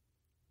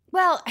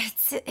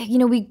 it's,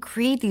 we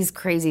create these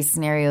crazy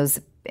scenarios,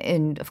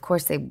 and of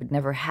course they would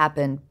never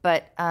happen.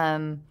 But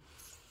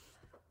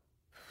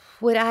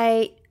would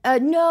I?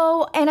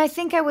 No. And I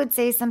think I would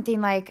say something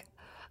like,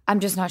 "I'm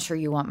just not sure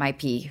you want my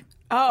pee."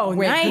 Oh,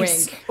 wink,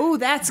 nice. Wink. Oh,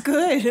 that's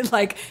good.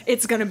 Like,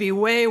 it's going to be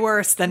way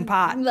worse than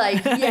pot.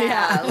 Like, like,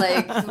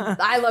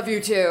 I love you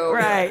too.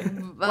 Right.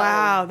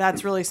 Wow,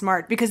 that's really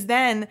smart. Because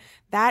then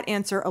that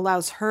answer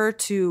allows her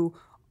to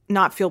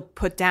not feel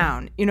put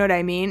down. You know what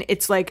I mean?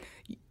 It's like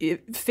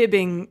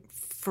fibbing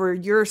for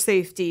your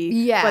safety.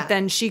 Yeah. But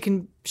then she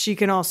can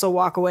also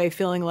walk away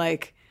feeling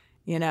like,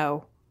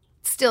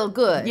 still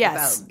good.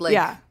 Yes.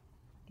 Yeah.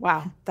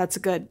 Wow. That's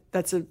a good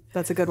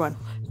one.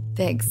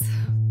 Thanks.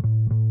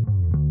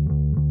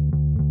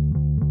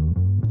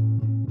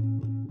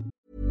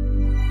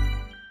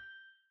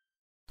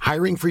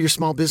 Hiring for your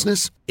small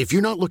business? If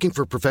you're not looking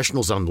for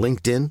professionals on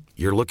LinkedIn,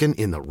 you're looking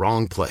in the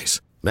wrong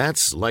place.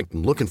 That's like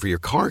looking for your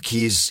car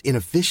keys in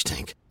a fish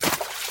tank.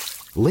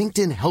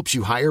 LinkedIn helps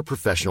you hire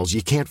professionals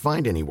you can't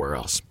find anywhere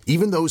else,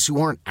 even those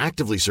who aren't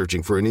actively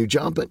searching for a new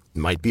job but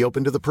might be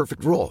open to the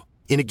perfect role.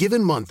 In a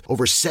given month,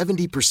 over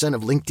 70%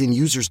 of LinkedIn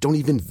users don't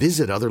even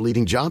visit other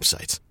leading job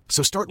sites.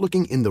 So start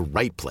looking in the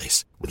right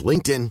place. With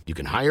LinkedIn, you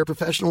can hire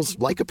professionals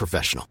like a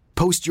professional.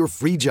 Post your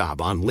free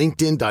job on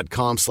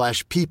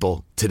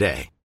linkedin.com/people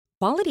today.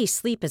 Quality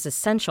sleep is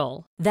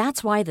essential.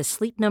 That's why the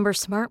Sleep Number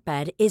Smart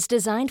Bed is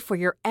designed for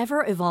your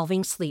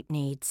ever-evolving sleep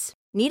needs.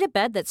 Need a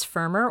bed that's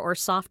firmer or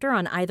softer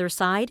on either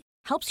side?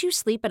 Helps you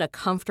sleep at a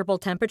comfortable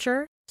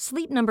temperature?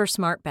 Sleep Number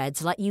Smart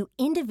Beds let you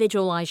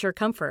individualize your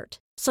comfort,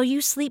 so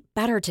you sleep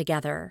better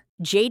together.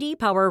 J.D.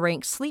 Power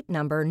ranks Sleep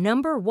Number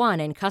number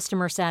 1 in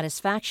customer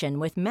satisfaction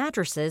with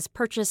mattresses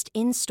purchased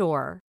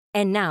in-store.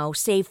 And now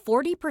save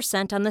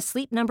 40% on the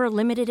Sleep Number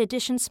Limited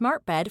Edition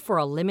Smart Bed for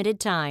a limited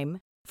time.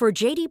 For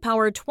J.D.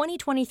 Power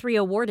 2023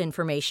 award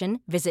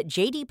information, visit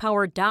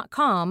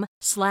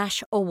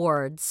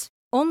jdpower.com/awards.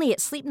 Only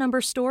at Sleep Number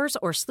stores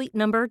or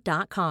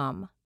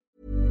sleepnumber.com.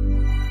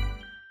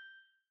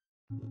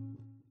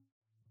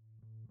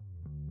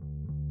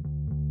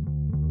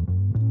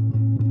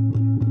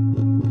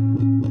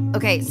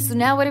 Okay, so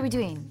now what are we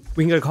doing?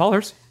 We can go to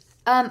callers.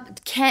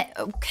 Okay,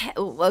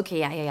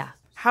 yeah.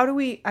 How do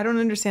we? I don't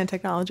understand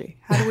technology.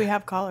 How do we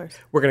have callers?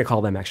 We're going to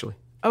call them, actually.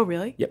 Oh,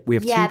 really? Yep, we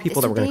have two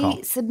people that we're going to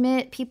call.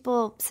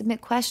 Submit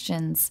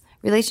questions,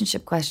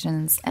 relationship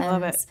questions. I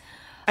love it.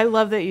 I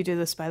love that you do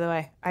this, by the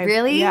way.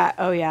 Really? Yeah.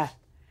 Oh, yeah.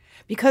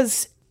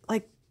 Because,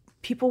 like,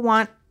 people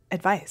want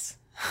advice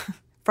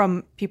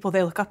from people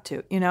they look up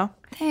to,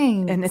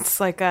 Thanks. And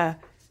it's like I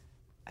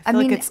feel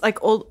like it's like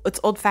it's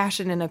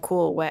old-fashioned in a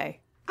cool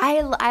way.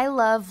 I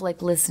love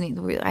like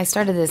listening. I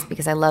started this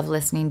because I love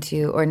listening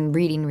to or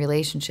reading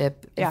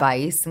relationship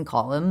advice and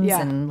columns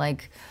and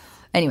like.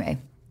 Anyway,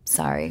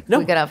 sorry,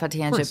 we got off a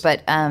tangent,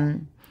 but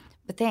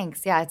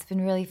thanks. Yeah, it's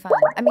been really fun.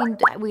 I mean,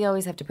 we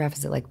always have to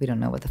preface it like we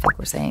don't know what the fuck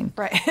we're saying.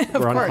 Right.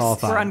 Of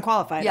course, we're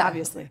unqualified. Yeah.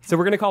 Obviously. So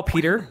we're going to call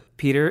Peter.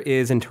 Peter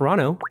is in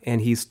Toronto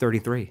and he's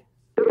 33.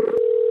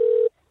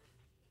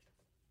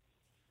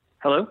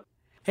 Hello.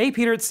 Hey,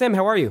 Peter, it's Sim.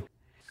 How are you?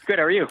 Good.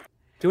 How are you?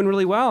 Doing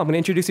really well. I'm going to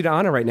introduce you to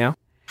Anna right now.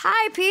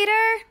 Hi,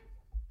 Peter.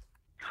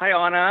 Hi,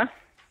 Anna.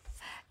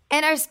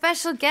 And our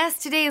special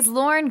guest today is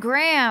Lauren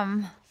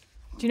Graham.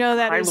 Do you know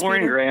that? Hi,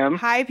 Lauren Peter? Graham.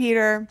 Hi,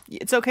 Peter.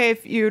 It's okay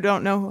if you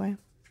don't know who I am.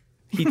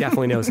 He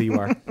definitely knows who you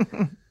are.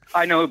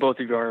 I know who both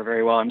of you are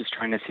very well. I'm just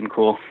trying to seem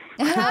cool.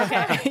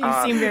 Okay. You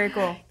seem very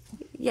cool.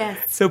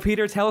 Yes. So,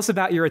 Peter, tell us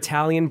about your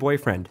Italian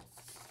boyfriend.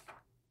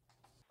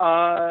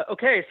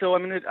 Okay, so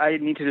I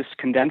need to just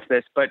condense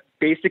this, but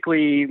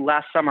basically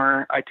last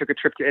summer I took a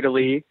trip to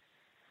Italy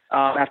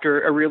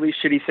after a really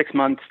shitty 6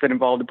 months that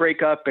involved a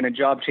breakup and a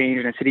job change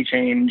and a city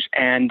change,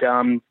 and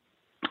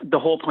the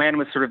whole plan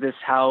was sort of this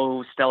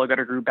how Stella got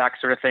her groove back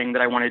sort of thing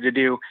that I wanted to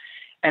do,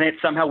 and it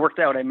somehow worked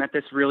out. I met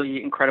this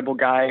really incredible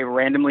guy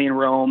randomly in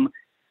Rome.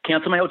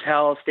 canceled my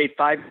hotel, stayed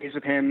 5 days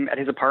with him at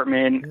his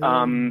apartment.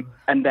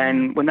 And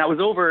then when that was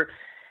over,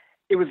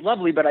 it was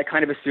lovely, but I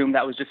kind of assumed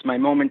that was just my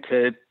moment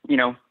to,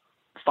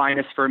 find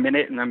us for a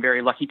minute, and I'm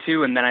very lucky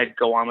to, and then I'd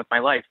go on with my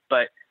life.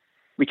 But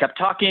we kept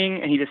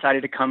talking, and he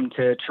decided to come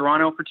to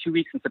Toronto for 2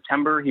 weeks in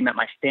September. He met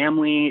my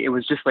family. It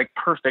was just like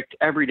perfect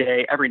every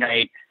day, every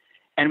night.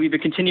 And we've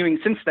been continuing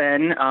since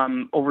then.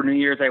 Over New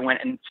Year's, I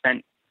went and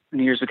spent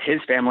New Year's with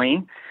his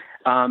family.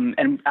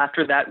 And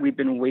after that, we've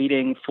been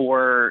waiting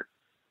for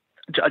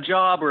a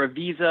job or a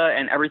visa,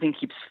 and everything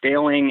keeps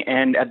failing.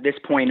 And at this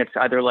point, it's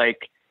either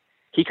like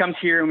he comes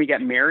here and we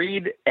get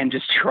married and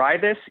just try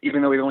this,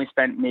 even though we've only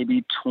spent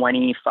maybe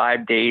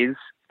 25 days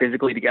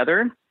physically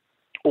together,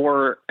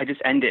 or I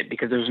just end it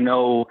because there's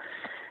no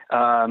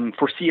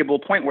foreseeable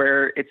point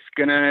where it's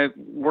going to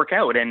work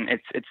out. And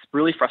it's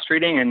really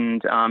frustrating,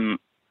 and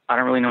I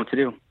don't really know what to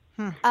do.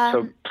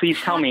 So please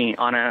tell me,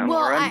 Anna. Well,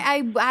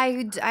 Lauren.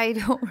 I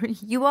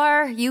don't. You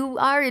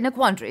are in a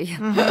quandary.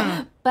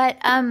 Mm-hmm. But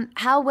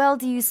how well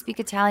do you speak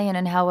Italian,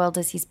 and how well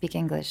does he speak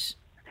English?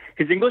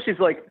 His English is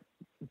like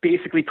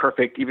basically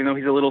perfect, even though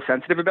he's a little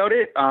sensitive about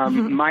it.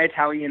 My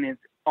Italian is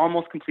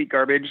almost complete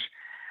garbage.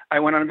 I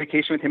went on a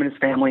vacation with him and his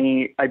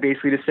family. I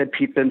basically just said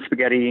pizza and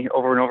spaghetti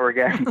over and over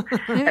again,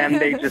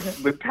 and they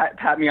just would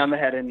pat me on the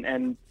head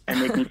and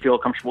make me feel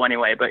comfortable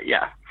anyway. But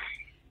yeah.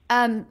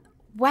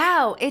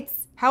 Wow,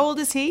 How old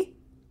is he?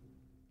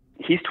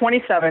 He's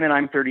 27 and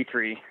I'm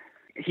 33.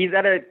 He's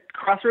at a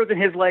crossroads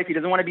in his life. He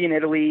doesn't want to be in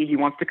Italy. He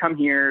wants to come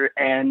here,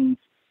 and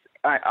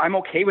I'm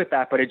okay with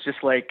that. But it's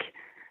just like,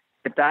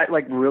 if that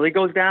like really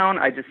goes down,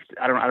 I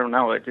don't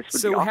know. It just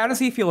would So be awful. how does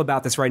he feel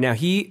about this right now?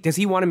 Does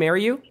he want to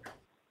marry you?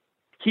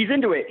 He's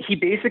into it. He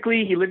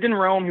lived in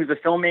Rome. He was a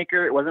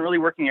filmmaker. It wasn't really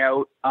working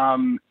out.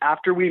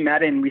 After we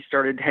met and we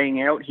started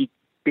hanging out, he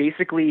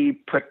basically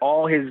put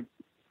all his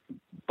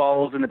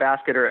balls in the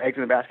basket, or eggs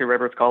in the basket,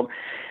 whatever it's called,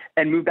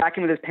 and moved back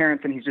in with his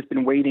parents. And he's just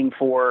been waiting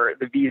for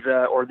the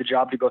visa or the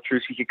job to go through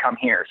so he could come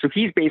here. So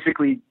he's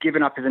basically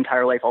given up his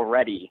entire life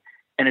already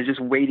and is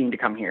just waiting to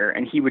come here,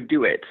 and he would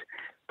do it.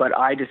 But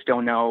I just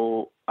don't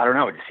know. I don't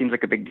know. It just seems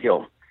like a big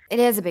deal. It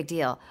is a big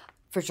deal,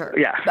 for sure.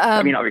 Yeah.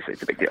 I mean, obviously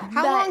it's a big deal.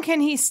 How long can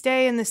he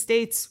stay in the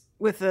States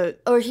with a...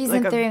 Or he's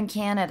like there in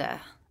Canada.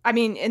 I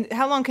mean, and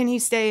how long can he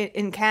stay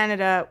in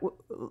Canada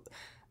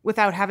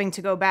without having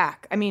to go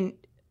back? I mean,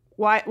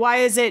 why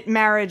is it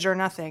marriage or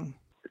nothing?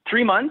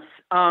 3 months.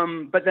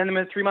 But then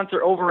the 3 months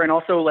are over, and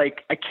also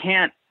like I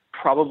can't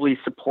probably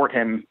support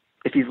him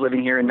if he's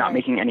living here and not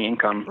making any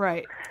income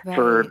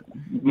for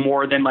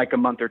more than like a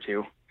month or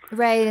two.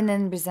 Right, and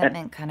then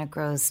resentment kind of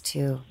grows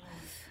too.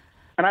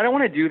 And I don't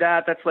want to do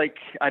that. That's like,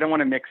 I don't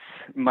want to mix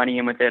money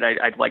in with it.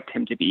 I'd like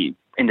him to be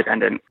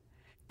independent.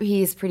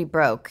 He's pretty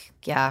broke.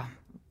 Yeah.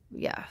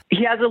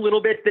 He has a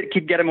little bit that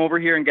could get him over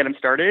here and get him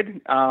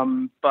started.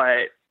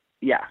 But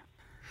yeah.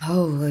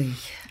 Holy.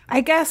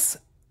 I guess...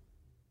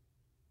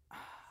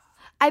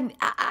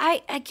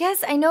 I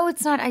guess I know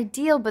it's not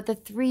ideal, but the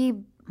 3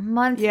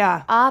 month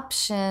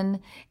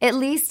option, at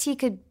least he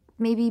could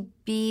maybe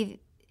be...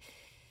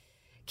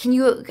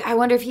 I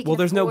wonder if he can Well,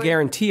 there's no afford...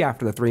 guarantee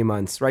after the 3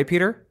 months, right,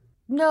 Peter?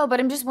 No, but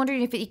I'm just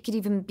wondering if it could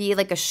even be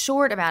like a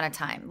short amount of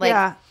time.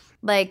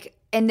 Like,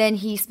 and then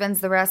he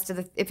spends the rest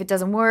of if it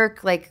doesn't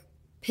work, like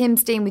him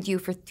staying with you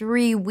for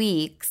 3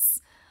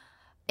 weeks,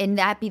 and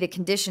that be the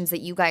conditions that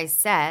you guys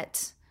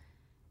set.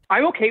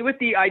 I'm okay with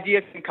the idea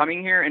of him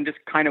coming here and just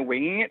kind of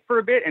winging it for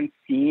a bit and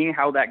seeing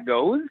how that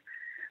goes.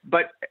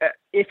 But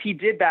if he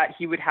did that,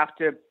 he would have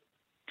to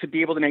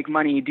be able to make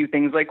money, do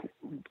things like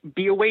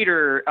be a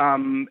waiter,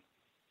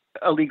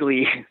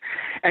 illegally,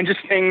 and just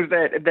things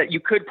that you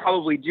could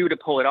probably do to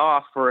pull it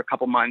off for a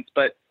couple months.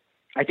 But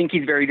I think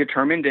he's very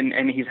determined,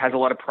 and he has a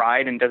lot of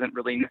pride and doesn't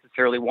really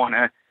necessarily want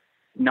to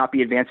not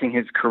be advancing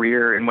his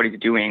career and what he's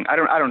doing. I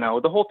don't know.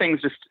 The whole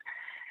thing's just,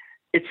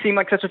 it seemed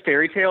like such a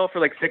fairy tale for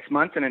like 6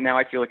 months, and now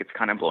I feel like it's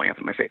kind of blowing up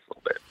in my face a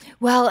little bit.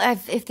 Well,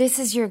 if this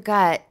is your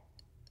gut,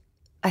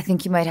 I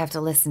think you might have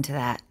to listen to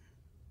that.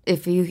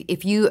 If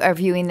you are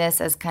viewing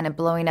this as kind of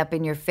blowing up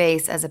in your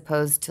face, as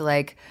opposed to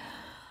like,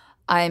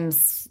 I'm,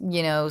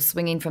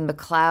 swinging from the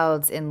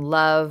clouds in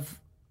love,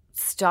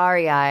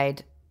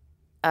 starry-eyed,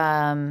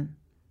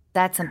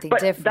 that's something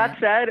different. That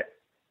said,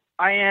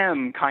 I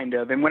am kind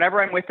of. And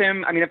whenever I'm with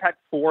him, I mean, I've had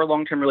 4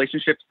 long-term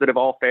relationships that have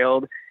all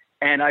failed,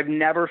 and I've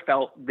never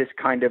felt this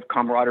kind of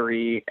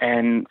camaraderie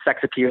and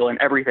sex appeal and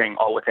everything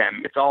all with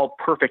him. It's all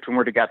perfect when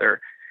we're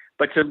together.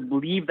 But to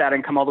leave that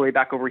and come all the way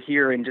back over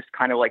here and just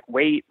kind of like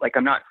wait, like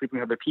I'm not sleeping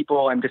with other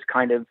people. I'm just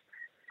kind of,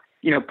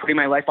 putting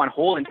my life on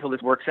hold until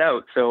this works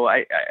out. So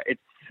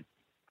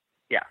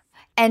yeah.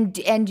 And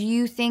do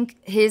you think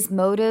his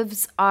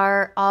motives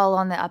are all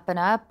on the up and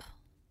up?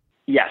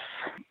 Yes.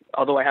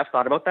 Although I have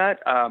thought about that.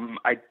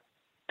 I,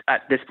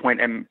 at this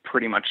point, am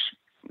pretty much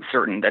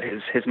certain that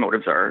his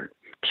motives are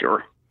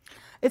pure.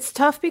 It's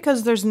tough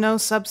because there's no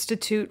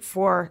substitute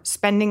for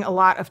spending a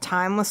lot of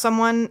time with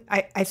someone.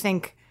 I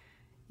think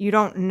you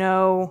don't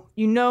know,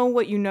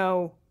 what you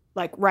know,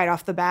 like right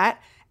off the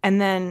bat.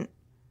 And then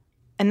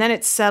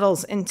it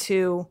settles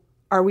into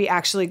are we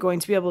actually going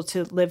to be able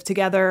to live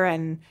together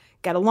and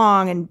get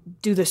along and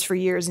do this for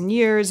years and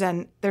years?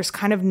 And there's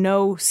kind of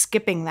no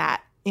skipping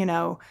that,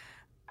 So,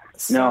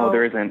 no,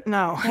 there isn't.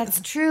 No.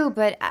 That's true,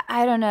 but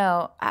I don't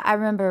know. I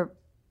remember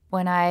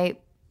when I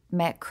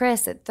met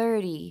Chris at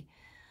 30,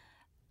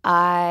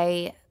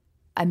 I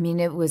mean,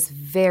 it was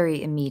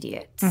very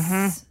immediate,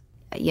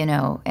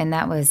 and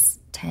that was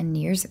 10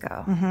 years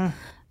ago.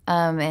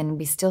 And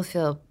we still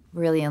feel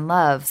really in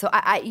love. So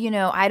I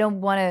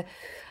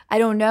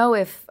don't know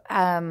if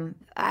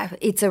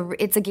it's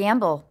a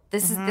gamble.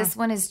 This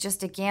one is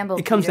just a gamble.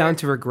 It comes down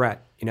to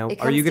regret.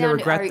 Are you going to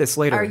regret this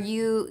later? Are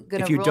you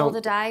going to roll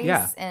the dice?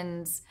 Yeah.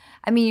 And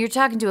I mean, you're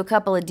talking to a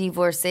couple of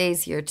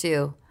divorcees here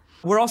too.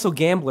 We're also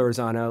gamblers,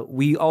 Anna.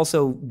 We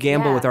also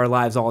gamble with our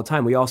lives all the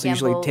time. We also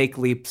usually take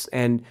leaps.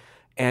 And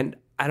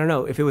I don't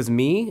know, if it was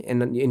me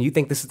and you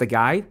think this is the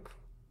guy,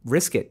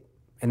 risk it.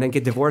 And then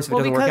get divorced if it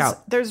doesn't work out.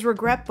 Because there's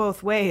regret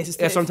both ways.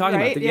 That's what I'm talking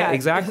about. Yeah,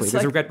 exactly.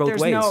 There's regret both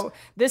ways.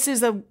 This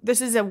is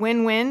a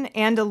win-win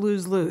and a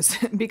lose-lose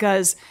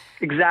because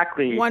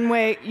exactly one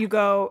way you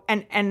go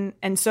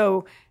and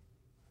so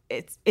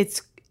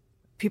it's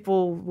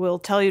people will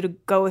tell you to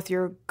go with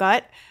your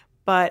gut,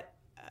 but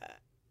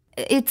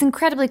it's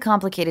incredibly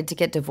complicated to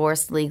get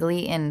divorced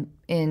legally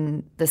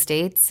in the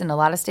States, in a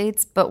lot of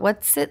states. But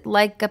what's it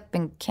like up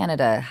in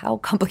Canada? How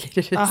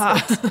complicated is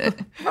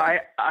it?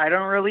 I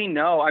don't really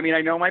know. I mean,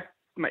 I know it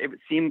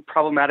seemed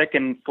problematic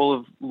and full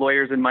of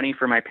lawyers and money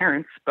for my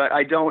parents, but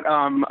I don't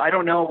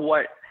know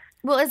what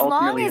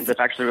ultimately ends up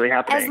actually really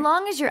happening. As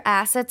long as your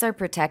assets are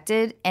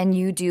protected and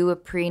you do a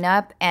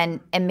prenup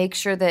and make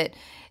sure that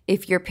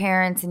if your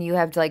parents and you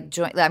have like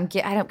joint,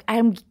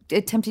 I'm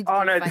attempting to.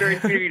 Oh no, it's very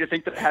sweet of you to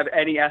think that I have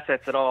any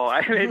assets at all.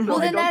 I don't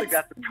think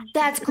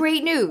that's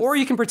great news. Or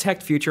you can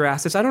protect future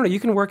assets. I don't know. You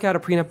can work out a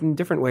prenup in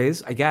different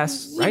ways, I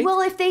guess. Right?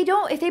 Well, if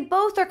they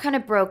both are kind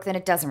of broke, then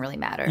it doesn't really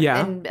matter.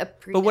 Yeah.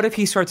 But what if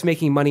he starts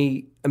making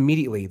money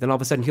immediately? Then all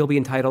of a sudden he'll be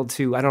entitled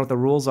to, I don't know what the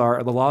rules are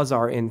or the laws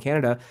are in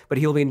Canada, but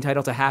he'll be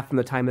entitled to half from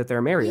the time that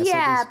they're married.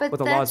 Yeah, but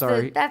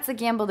that's a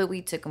gamble that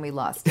we took and we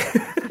lost.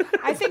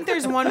 I think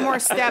there's one more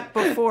step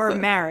before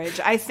marriage.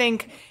 I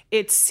think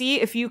it's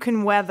see if you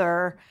can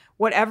weather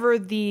whatever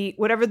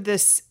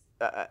this,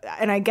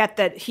 and I get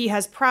that he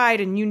has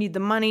pride and you need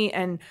the money,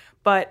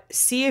 but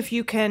see if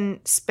you can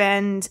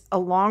spend a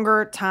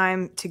longer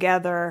time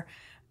together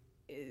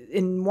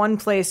in one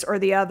place or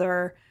the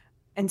other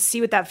and see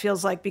what that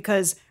feels like,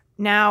 because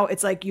now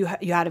it's like you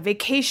had a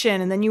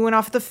vacation and then you went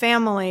off with the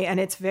family and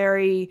it's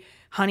very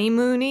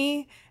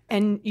honeymoony.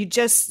 And you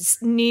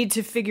just need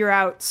to figure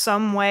out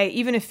some way,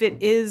 even if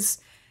it is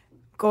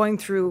going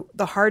through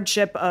the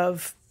hardship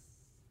of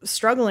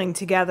struggling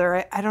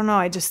together. I don't know.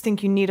 I just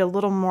think you need a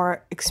little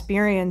more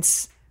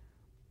experience.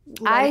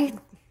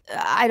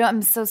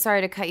 I'm so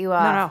sorry to cut you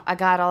off. No. I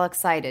got all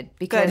excited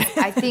because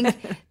I think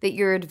that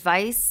your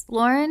advice,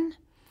 Lauren,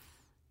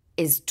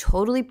 is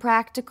totally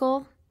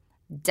practical.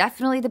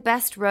 Definitely the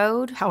best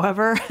road.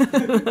 However,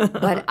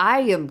 but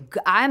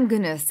I'm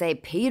going to say,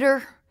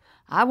 Peter,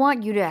 I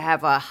want you to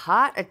have a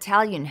hot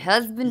Italian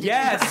husband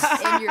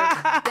in your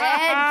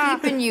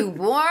bed, keeping you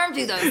warm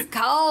through those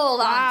cold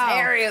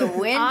Ontario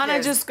winters.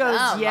 Anna just goes,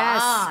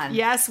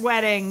 yes,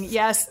 wedding,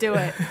 yes, do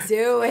it.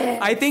 Do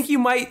it. I think you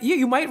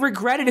might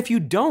regret it if you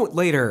don't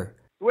later.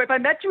 Well, if I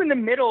met you in the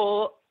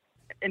middle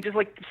and just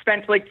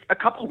spent a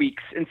couple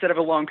weeks instead of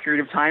a long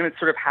period of time, it's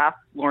sort of half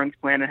Lauren's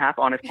plan and half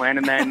Anna's plan,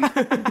 and then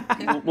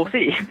we'll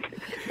see.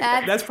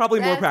 That's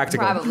probably more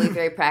practical. Probably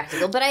very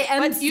practical. But I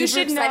am you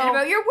should excited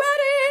about your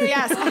wedding.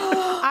 Yes,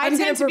 I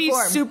tend to be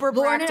super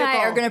Lauren practical. and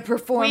I are going to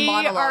perform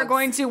monologues. We are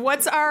going to.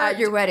 What's our at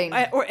your wedding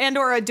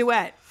or a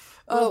duet?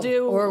 We'll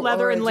do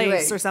leather and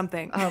lace duet. or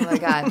something. Oh my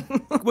God!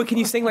 What, can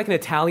you sing like an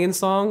Italian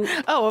song?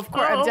 Oh, of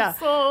course.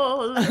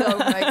 Oh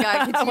my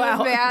God! Could you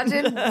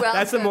imagine?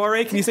 That's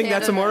Amore. Can you sing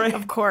That's Amore?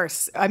 Of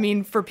course. I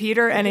mean, for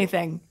Peter,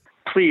 anything.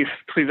 Please.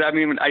 I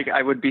mean,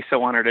 I would be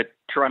so honored at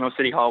Toronto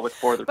City Hall with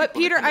 4 other people. But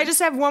Peter, I just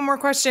have one more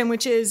question,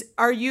 which is: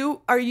 Are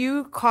you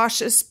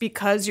cautious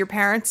because your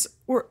parents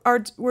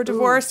were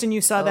divorced and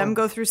you saw them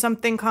go through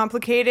something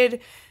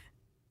complicated?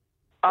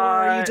 Or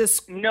are you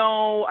just...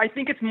 No, I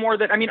think it's more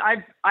that, I mean,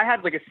 I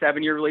had like a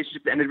 7-year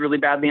relationship that ended really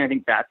badly, and I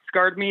think that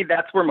scarred me.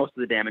 That's where most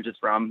of the damage is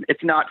from.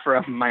 It's not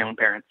from my own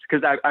parents,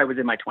 because I was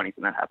in my 20s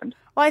when that happened.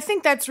 Well, I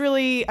think that's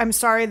really, I'm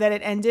sorry that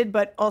it ended,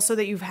 but also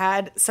that you've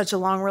had such a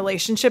long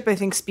relationship, I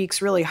think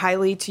speaks really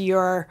highly to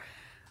your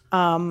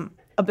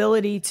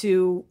ability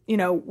to,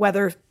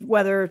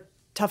 weather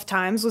tough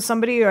times with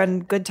somebody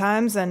and good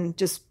times and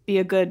just be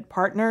a good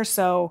partner.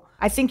 So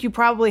I think you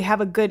probably have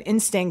a good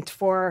instinct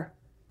for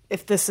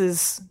if this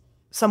is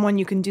someone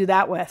you can do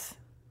that with.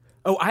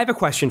 Oh, I have a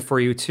question for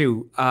you,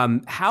 too.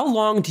 How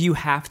long do you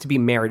have to be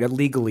married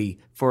legally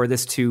for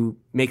this to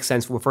make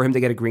sense for him to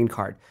get a green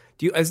card?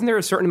 Isn't there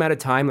a certain amount of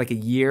time, like a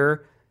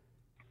year,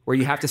 where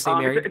you have to stay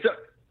married?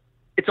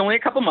 It's only a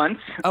couple months.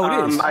 Oh,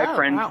 it is? I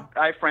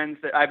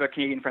have a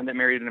Canadian friend that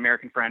married an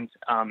American friend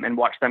and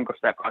watched them go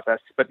through that process,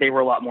 but they were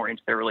a lot more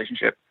into their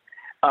relationship.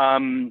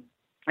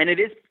 And it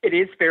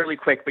is fairly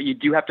quick, but you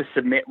do have to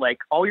submit like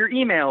all your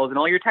emails and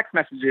all your text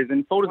messages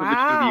and photos of the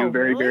two of you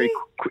very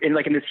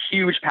in this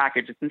huge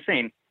package. It's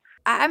insane.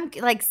 I'm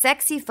like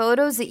sexy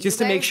photos that just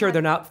to make sure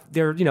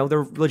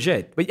they're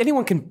legit. But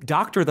anyone can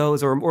doctor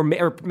those or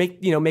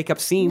make up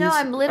scenes. No,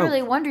 I'm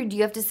literally wondering, do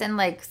you have to send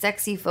like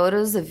sexy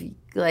photos of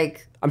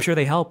like? I'm sure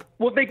they help.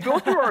 Well, they go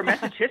through our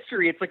message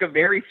history. It's like a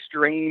very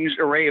strange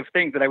array of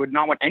things that I would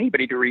not want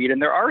anybody to read. And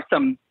there are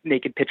some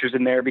naked pictures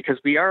in there because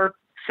we are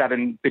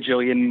 7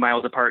 bajillion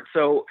miles apart.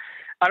 So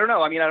I don't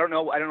know. I mean, I don't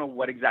know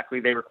what exactly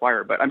they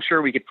require, but I'm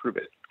sure we could prove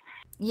it.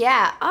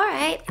 Yeah. All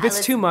right. If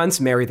it's 2 months,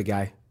 marry the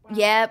guy.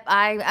 Yep.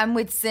 I'm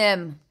with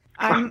Sim.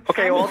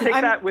 Okay, well, I'll take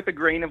that with a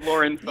grain of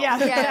Lauren. Yeah,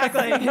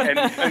 exactly.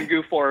 and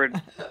go forward.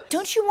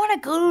 Don't you want to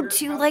go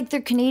to like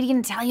their Canadian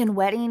Italian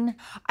wedding?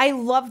 I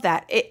love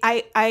that.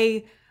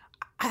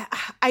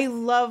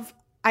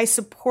 I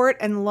support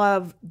and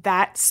love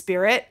that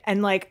spirit.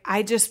 And like,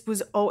 I just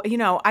was,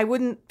 I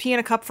wouldn't pee in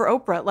a cup for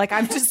Oprah. Like,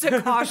 I'm just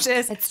a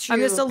cautious. It's true. I'm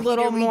just a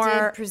little Peter, more. We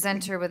did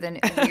present her with a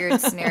weird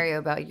scenario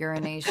about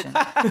urination.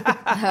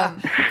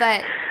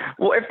 But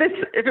well, if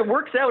it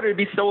works out, it'd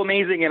be so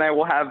amazing, and I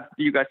will have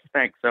you guys to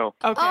thank. So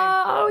okay.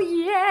 Oh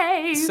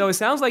yay! So it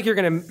sounds like you're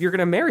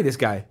gonna marry this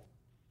guy.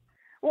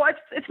 Well,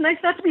 it's nice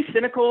not to be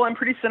cynical. I'm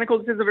pretty cynical.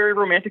 This is a very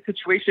romantic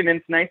situation, and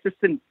it's nice just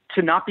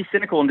to not be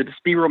cynical and to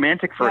just be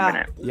romantic for a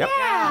minute. Yep.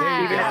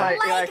 Yeah, Even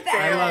if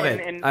I love it.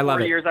 In I love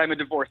 4 it. years, I'm a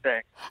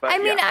divorcee. But, I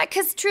mean,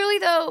 because truly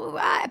though,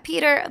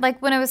 Peter,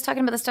 like when I was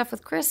talking about the stuff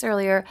with Chris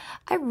earlier,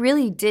 I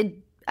really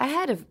did.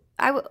 I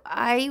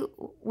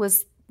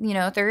was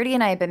 30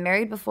 and I had been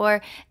married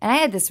before, and I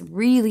had this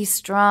really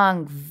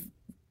strong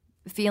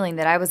feeling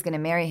that I was going to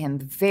marry him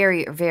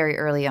very, very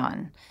early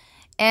on,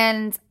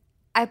 and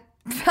I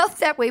felt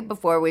that way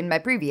before in my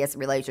previous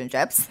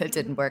relationships. It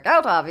didn't work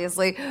out,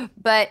 obviously.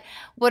 But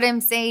what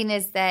I'm saying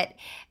is that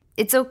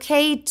it's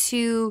okay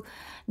to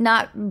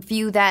not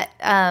view that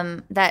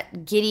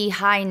that giddy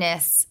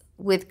highness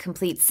with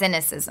complete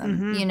cynicism.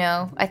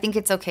 Mm-hmm. I think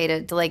it's okay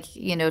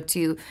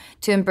to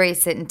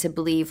embrace it and to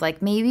believe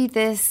like maybe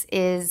this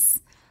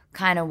is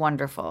kind of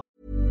wonderful.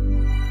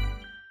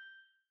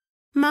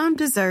 Mom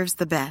deserves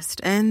the best,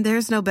 and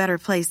there's no better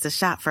place to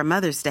shop for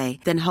Mother's Day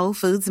than Whole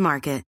Foods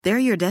Market. They're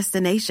your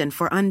destination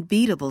for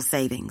unbeatable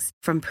savings,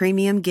 from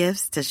premium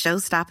gifts to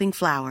show-stopping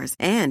flowers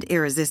and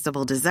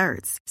irresistible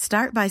desserts.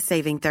 Start by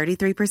saving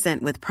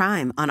 33% with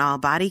Prime on all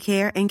body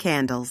care and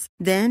candles.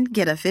 Then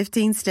get a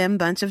 15-stem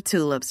bunch of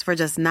tulips for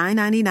just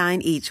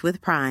 $9.99 each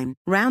with Prime.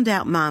 Round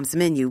out Mom's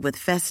menu with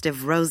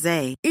festive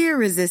rosé,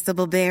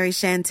 irresistible berry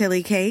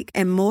chantilly cake,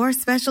 and more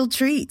special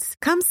treats.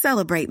 Come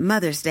celebrate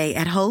Mother's Day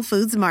at Whole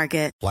Foods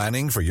Market.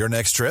 Planning for your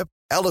next trip?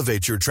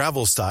 Elevate your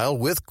travel style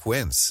with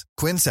Quince.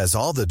 Quince has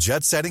all the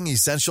jet-setting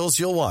essentials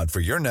you'll want for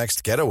your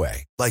next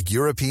getaway, like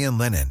European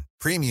linen,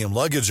 premium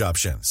luggage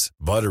options,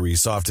 buttery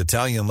soft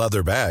Italian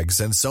leather bags,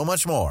 and so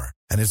much more.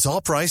 And it's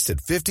all priced at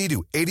 50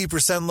 to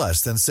 80%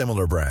 less than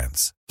similar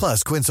brands.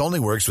 Plus, Quince only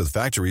works with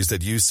factories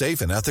that use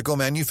safe and ethical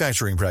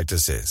manufacturing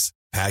practices.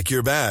 Pack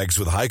your bags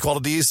with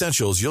high-quality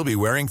essentials you'll be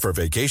wearing for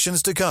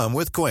vacations to come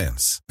with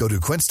Quince. Go to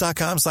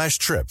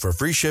quince.com/trip for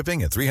free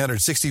shipping and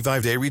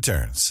 365-day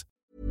returns.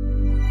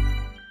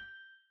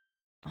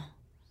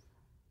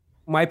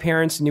 My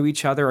parents knew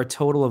each other a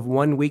total of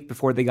 1 week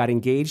before they got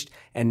engaged,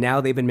 and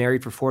now they've been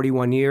married for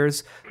 41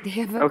 years. They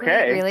have a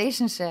great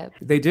relationship.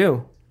 They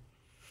do.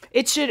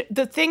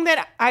 The thing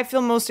that I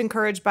feel most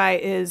encouraged by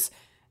is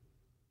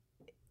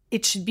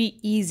it should be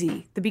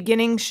easy. The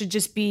beginning should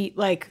just be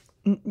like,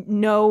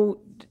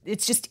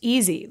 it's just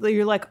easy.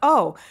 You're like,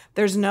 oh,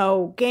 there's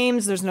no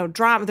games, there's no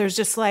drama. There's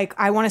just like,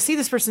 I want to see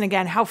this person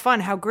again. How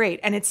fun, how great.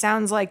 And it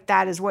sounds like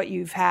that is what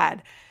you've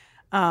had.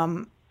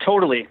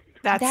 Totally.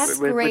 That's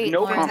great. With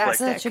no Lauren. That's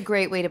conflict. such a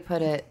great way to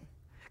put it.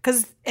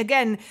 Because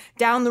again,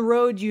 down the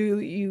road,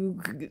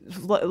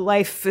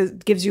 life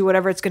gives you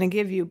whatever it's going to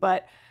give you.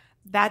 But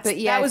that was the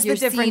difference for me.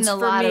 If you're seeing a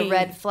lot of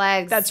red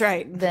flags, that's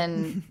right.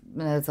 Then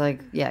it's like,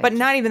 yeah. But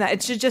not even that.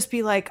 It should just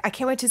be like, I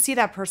can't wait to see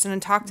that person and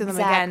talk to them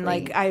again.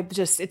 Like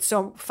it's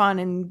so fun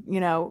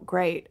and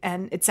great.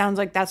 And it sounds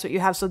like that's what you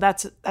have. So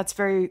that's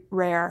very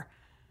rare.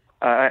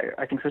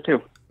 I think so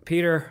too.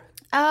 Peter.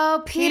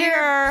 Oh,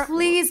 Peter,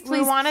 please,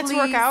 we want it to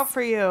work out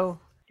for you.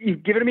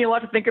 You've given me a lot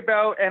to think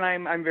about, and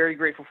I'm very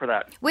grateful for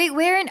that. Wait,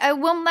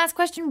 one last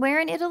question.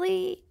 Where in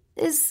Italy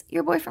is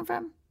your boyfriend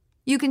from?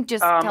 You can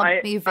just tell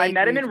me. I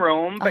met him in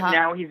Rome, but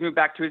now he's moved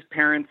back to his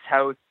parents'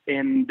 house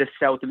in the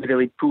south of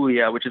Italy,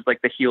 Puglia, which is like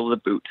the heel of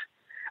the boot.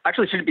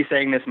 Actually, shouldn't be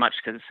saying this much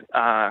because,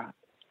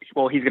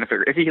 he's going to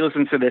figure. If he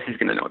listens to this, he's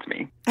going to know it's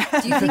me.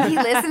 Do you think he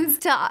listens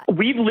to?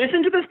 We've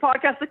listened to this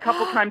podcast a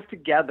couple times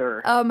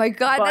together. Oh my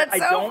God, but that's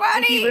so I don't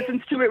funny. think he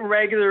listens to it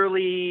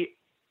regularly.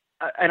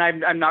 And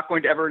I'm not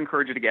going to ever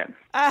encourage it again.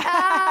 No,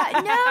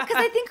 because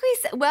I think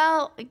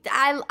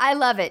I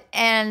love it,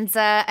 and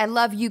I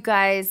love you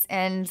guys,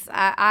 and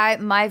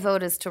my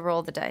vote is to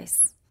roll the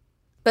dice,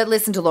 but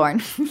listen to Lauren.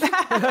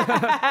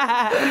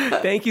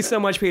 Thank you so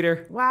much,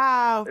 Peter.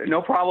 Wow.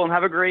 No problem.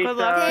 Have a great. Good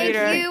luck, Thank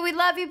Peter. you. We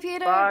love you,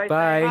 Peter. Bye.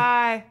 Bye.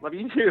 Bye. Love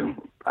you too.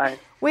 Bye.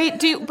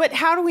 Wait, but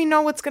how do we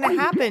know what's going to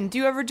happen? Do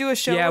you ever do a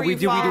show? Yeah, where we you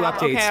do follow?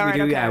 updates. Okay, all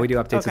right, Yeah, we do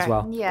updates as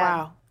well. Yeah.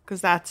 Wow,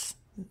 because that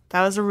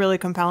was a really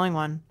compelling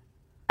one.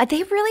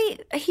 He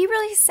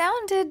really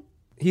sounded.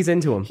 He's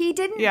into him. He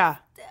didn't. Yeah.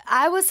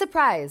 I was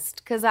surprised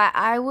because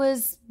I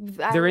was.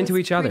 They're into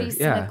each other. Pretty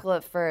Yeah. cynical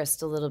at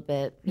first, a little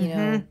bit. You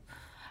know,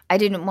 I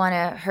didn't want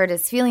to hurt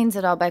his feelings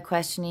at all by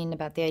questioning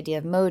about the idea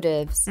of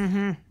motives.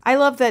 I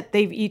love that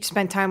they've each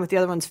spent time with the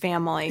other one's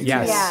family.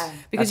 Yes. Yeah.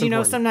 Because That's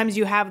important. sometimes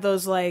you have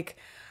those like,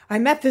 I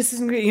met this,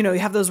 you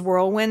have those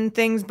whirlwind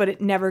things, but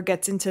it never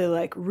gets into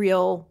like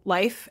real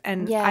life.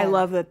 And Yeah. I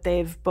love that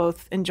they've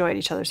both enjoyed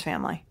each other's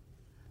family.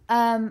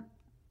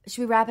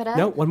 Should we wrap it up?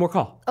 No, one more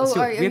call. Let's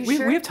do it. are you we,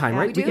 sure? we have time,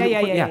 right? we do?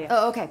 Yeah.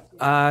 Oh,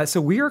 okay. So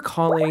we are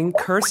calling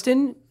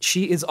Kirsten.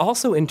 She is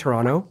also in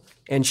Toronto,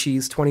 and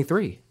she's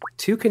 23.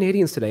 2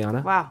 Canadians today,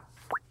 Anna. Wow.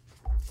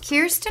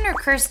 Kirsten or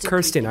Kirsten?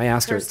 Kirsten, I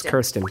asked her. It's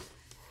Kirsten.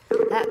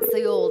 That's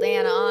the old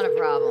Anna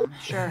problem.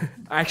 Sure.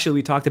 Actually,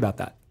 we talked about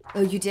that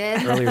Oh, you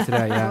did? earlier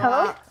today. Yeah.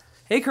 Hello?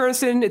 Hey,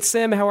 Kirsten, it's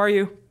Sim. How are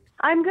you?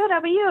 I'm good. How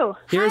about you?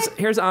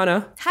 Here's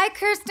Anna. Hi,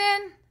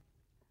 Kirsten.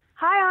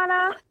 Hi,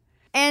 Anna.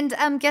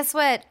 And guess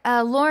what?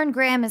 Lauren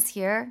Graham is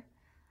here.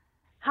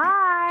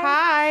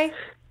 Hi.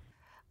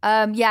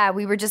 Hi. Yeah,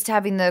 we were just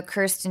having the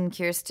Kirsten,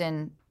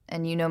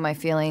 and you know my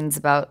feelings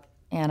about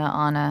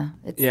Anna.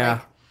 It's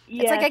Yeah.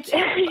 It's like I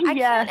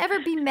can't ever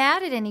be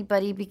mad at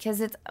anybody because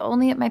it's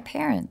only at my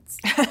parents.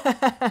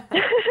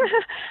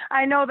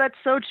 I know that's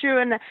so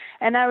true.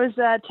 And I was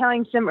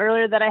telling Sim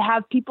earlier that I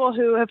have people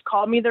who have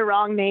called me the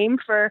wrong name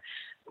for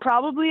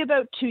probably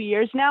about 2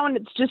 years now. And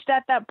it's just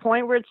at that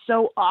point where it's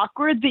so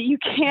awkward that you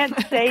can't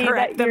say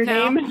Correct that your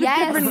them now. name is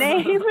a different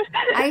name.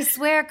 I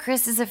swear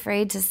Chris is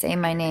afraid to say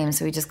my name,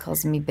 so he just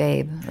calls me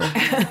Babe.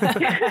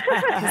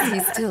 Because he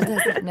still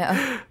doesn't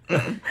know.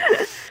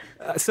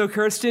 So,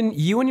 Kirsten,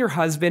 you and your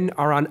husband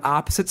are on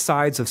opposite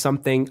sides of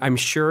something I'm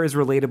sure is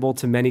relatable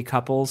to many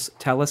couples.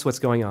 Tell us what's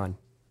going on.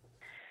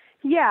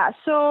 Yeah,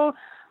 so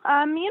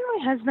me and my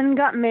husband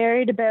got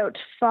married about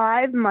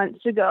 5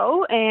 months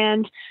ago,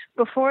 and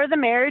before the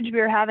marriage, we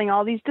were having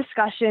all these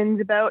discussions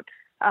about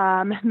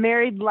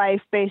married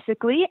life,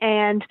 basically,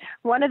 and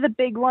one of the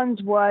big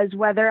ones was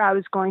whether I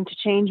was going to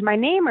change my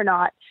name or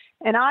not,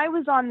 and I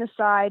was on the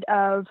side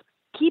of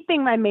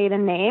keeping my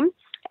maiden name,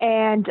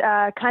 and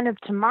kind of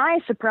to my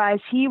surprise,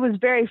 he was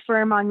very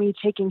firm on me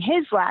taking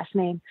his last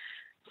name.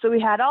 So we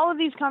had all of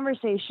these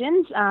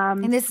conversations.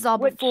 And this is all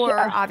before,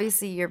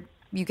 obviously,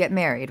 you get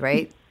married,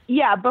 right?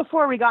 Yeah,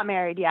 before we got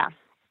married, yeah.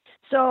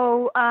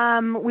 So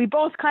we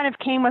both kind of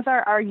came with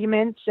our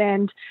arguments,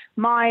 and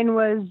mine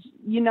was,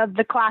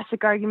 the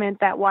classic argument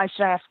that why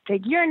should I have to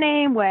take your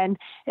name when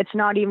it's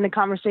not even a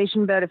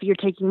conversation about if you're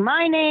taking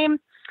my name.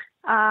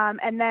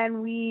 And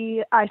then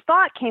I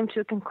thought, came to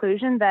a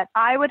conclusion that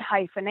I would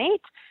hyphenate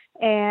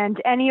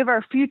and any of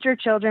our future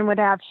children would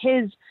have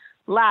his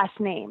last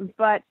name.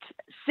 But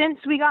since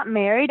we got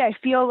married, I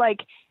feel like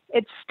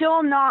it's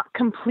still not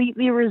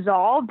completely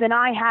resolved, and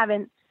I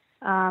haven't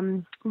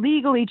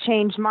legally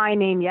changed my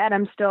name yet.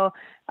 I'm still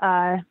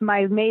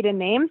my maiden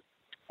name.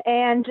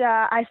 And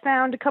I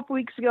found a couple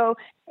weeks ago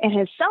in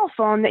his cell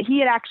phone that he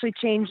had actually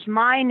changed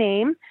my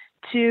name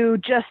to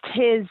just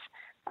his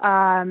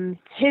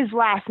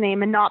last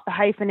name and not the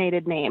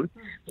hyphenated name.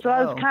 So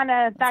I was kind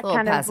of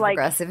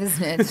aggressive,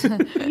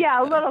 isn't it?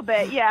 Yeah, a little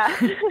bit. Yeah.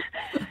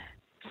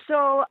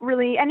 So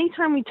really,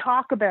 anytime we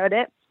talk about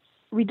it,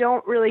 we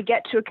don't really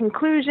get to a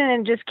conclusion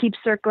and just keep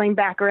circling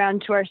back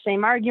around to our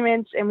same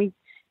arguments, and we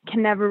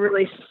can never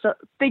really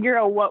figure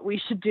out what we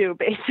should do,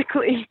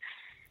 basically.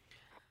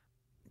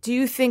 Do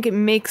you think it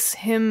makes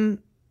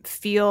him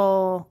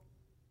feel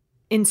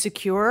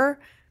insecure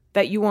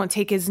that you won't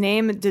take his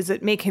name? Does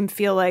it make him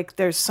feel like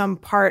there's some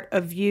part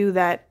of you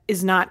that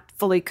is not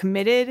fully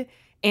committed?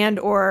 And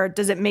or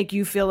does it make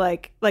you feel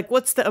like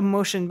what's the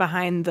emotion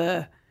behind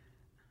the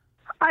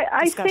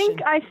discussion?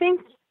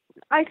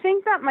 I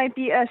think that might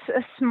be a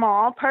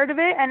small part of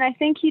it. And I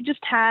think he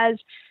just has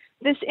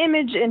this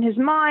image in his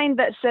mind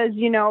that says,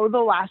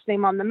 the last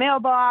name on the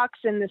mailbox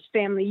and this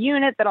family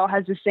unit that all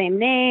has the same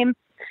name.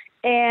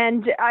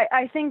 And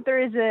I think there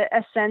is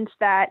a sense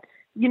that,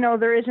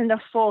 there isn't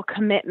a full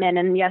commitment.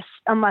 And yes,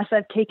 unless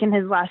I've taken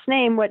his last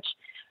name, which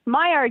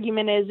my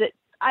argument is that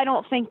I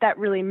don't think that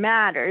really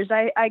matters.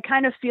 I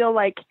kind of feel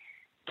like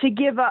to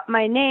give up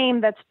my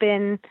name that's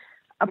been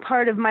a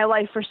part of my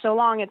life for so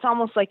long, it's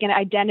almost like an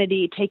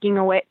identity taken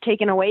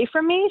away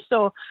from me.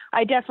 So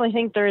I definitely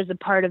think there is a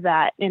part of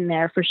that in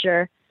there for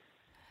sure.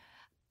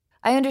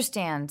 I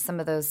understand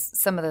some of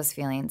those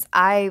feelings.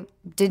 I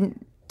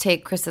didn't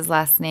take Chris's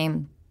last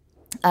name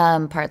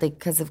partly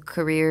because of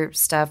career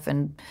stuff,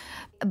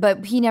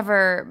 but he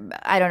never.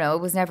 I don't know.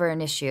 It was never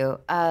an issue.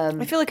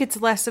 I feel like it's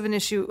less of an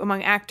issue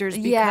among actors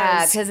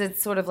because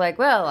it's sort of like,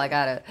 well, I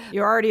got it.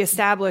 You're already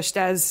established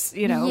as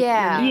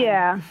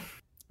Yeah.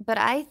 But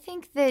I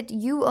think that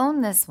you own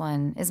this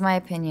one, is my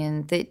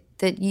opinion.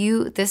 That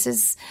you this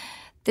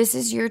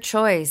is your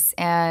choice,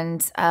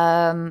 and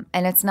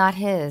it's not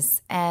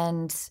his.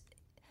 And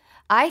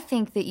I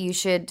think that you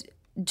should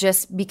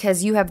just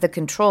because you have the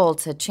control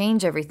to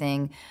change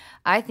everything,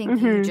 I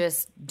think you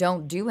just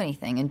don't do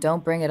anything and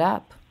don't bring it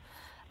up.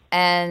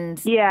 And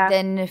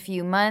then in a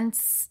few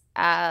months,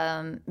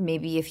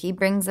 maybe if he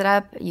brings it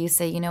up, you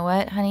say, you know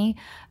what, honey,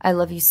 I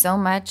love you so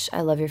much.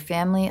 I love your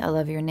family. I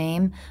love your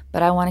name,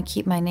 but I want to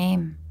keep my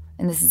name.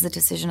 And this is a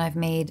decision I've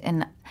made.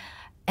 And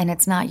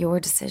it's not your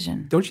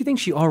decision. Don't you think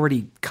she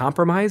already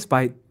compromised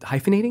by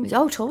hyphenating?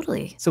 Oh,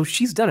 totally. So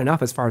she's done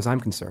enough as far as I'm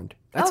concerned.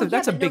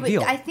 That's a big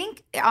deal. I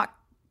think,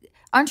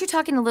 aren't you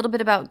talking a little bit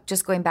about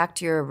just going back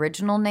to your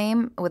original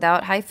name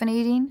without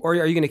hyphenating? Or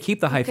are you going to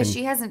keep the hyphen? Because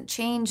she hasn't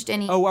changed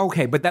any. Oh,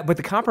 okay. But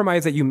the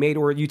compromise that you made,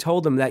 or you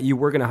told him that you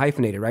were going to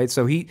hyphenate it, right?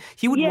 So he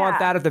would want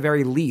that at the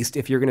very least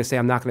if you're going to say,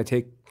 I'm not going to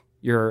take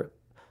your...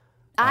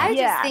 I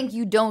just think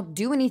you don't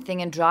do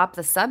anything and drop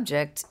the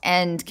subject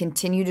and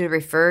continue to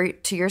refer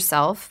to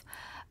yourself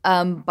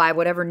by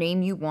whatever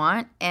name you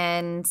want,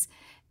 and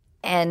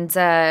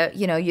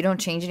you know, you don't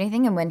change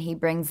anything. And when he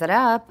brings it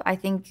up, I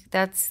think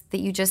that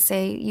you just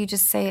say,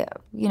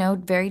 you know,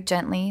 very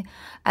gently,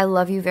 I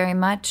love you very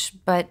much,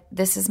 but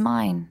this is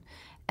mine.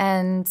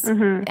 And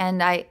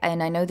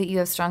I know that you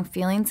have strong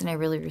feelings, and I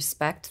really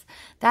respect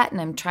that.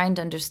 And I'm trying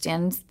to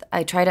understand.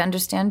 I try to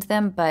understand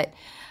them, but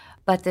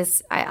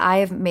this, I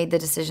have made the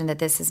decision that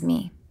this is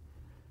me.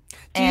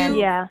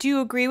 Do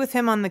you agree with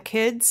him on the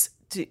kids?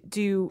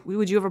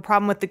 Would you have a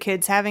problem with the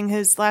kids having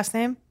his last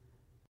name?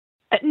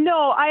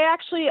 No, I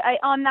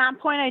on that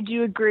point, I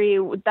do agree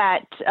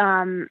that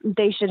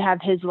they should have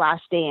his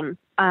last name.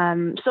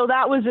 So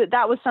that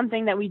was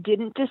something that we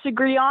didn't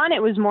disagree on.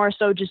 It was more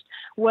so just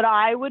what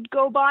I would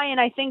go by.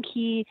 And I think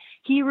he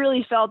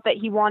really felt that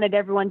he wanted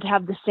everyone to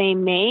have the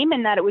same name,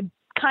 and that it would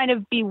kind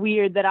of be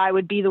weird that I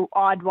would be the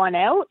odd one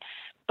out.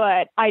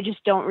 But I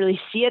just don't really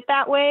see it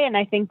that way. And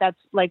I think that's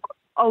like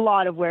a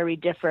lot of where we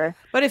differ.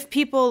 But if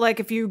people, like,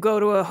 if you go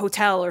to a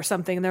hotel or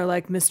something and they're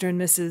like Mr. and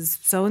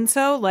Mrs.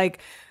 So-and-so, like,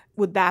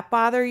 would that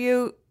bother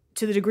you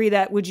to the degree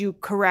that would you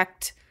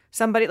correct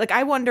somebody? Like,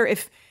 I wonder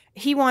if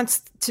he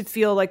wants to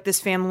feel like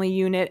this family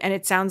unit, and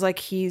it sounds like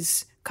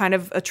he's kind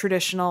of a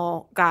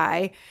traditional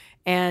guy,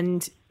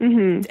 and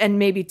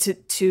maybe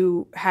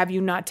to have you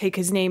not take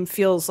his name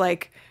feels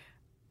like,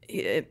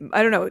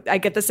 I don't know, I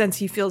get the sense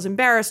he feels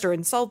embarrassed or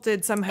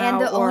insulted somehow.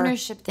 And the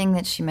ownership thing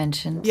that she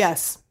mentioned.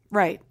 Yes,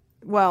 right.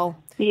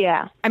 Well,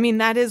 yeah. I mean,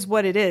 that is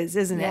what it is,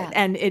 isn't it?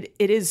 And it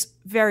is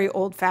very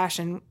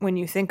old-fashioned when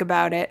you think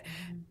about it.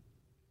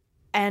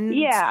 And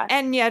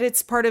yet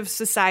it's part of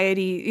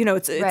society. You know,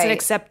 it's an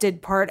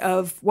accepted part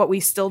of what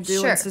we still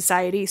do in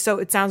society. So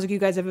it sounds like you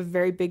guys have a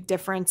very big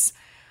difference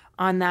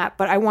on that.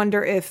 But I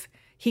wonder if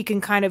he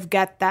can kind of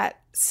get that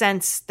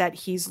sense that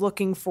he's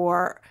looking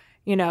for,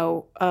 you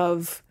know,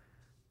 of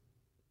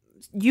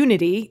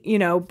unity, you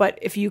know, but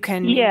if you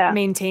can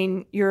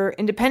maintain your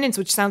independence,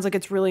 which sounds like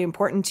it's really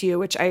important to you,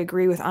 which I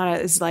agree with Anna,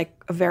 is like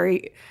a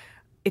very,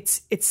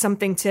 it's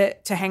something to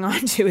hang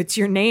on to. It's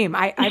your name.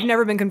 I've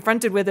never been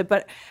confronted with it,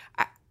 but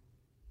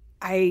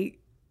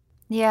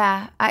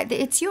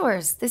it's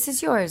yours. This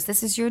is yours.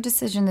 This is your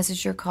decision. This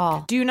is your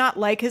call. Do you not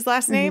like his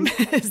last name?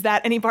 Is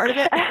that any part of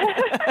it?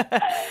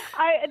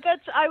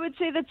 I would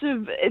say that's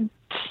a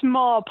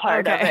small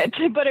part of it,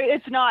 but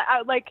it's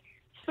not like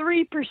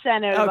 3%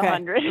 out of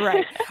 100.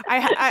 Right.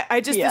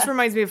 I just this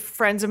reminds me of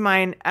friends of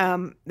mine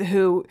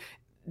who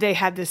they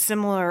had this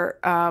similar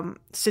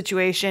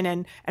situation,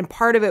 and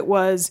part of it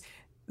was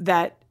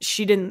that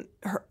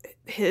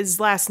his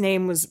last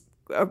name was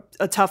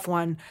a tough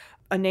one,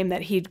 a name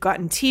that he'd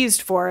gotten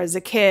teased for as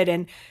a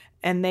kid,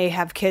 and they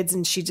have kids,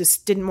 and she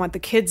just didn't want the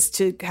kids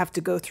to have to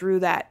go through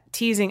that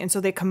teasing, and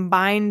so they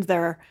combined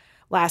their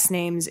last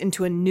names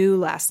into a new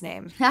last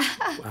name.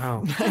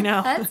 Wow. I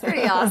know. That's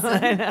pretty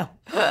awesome. I know.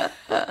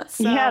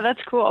 Yeah,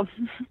 that's cool.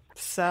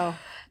 So.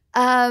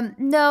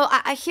 No,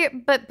 I hear,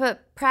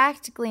 but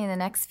practically in the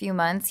next few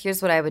months,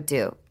 here's what I would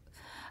do.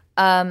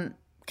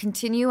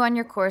 Continue on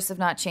your course of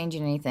not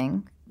changing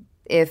anything.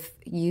 If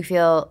you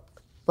feel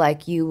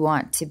like you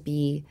want to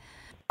be,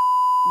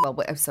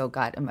 so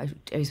God, are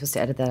you supposed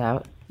to edit that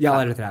out? Yeah, I'll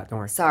edit that out. Don't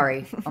worry.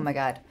 Sorry. Oh my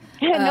God.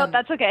 No,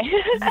 that's okay.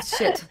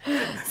 Shit.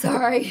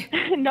 Sorry.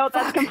 No,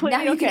 that's completely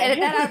now you okay. Can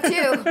edit that out too.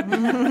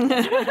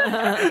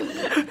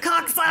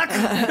 Cocksuck.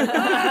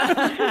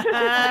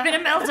 I'm in a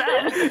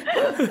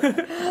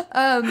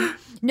meltdown.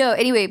 No,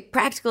 anyway,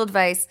 practical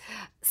advice.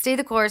 Stay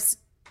the course.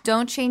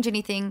 Don't change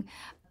anything,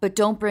 but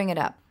don't bring it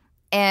up.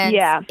 And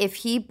if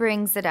he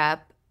brings it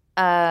up,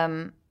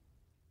 and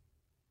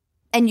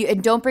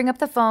don't bring up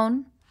the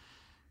phone.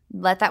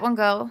 Let that one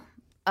go.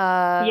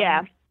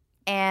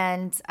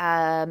 And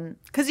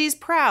because he's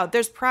proud.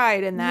 There's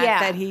pride in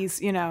that he's,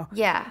 you know.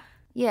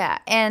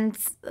 And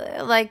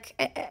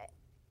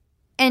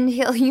and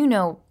he'll, you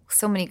know,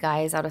 so many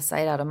guys out of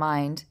sight, out of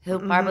mind. He'll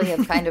probably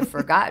have kind of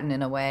forgotten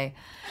in a way.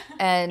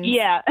 And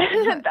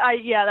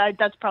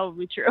that's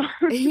probably true.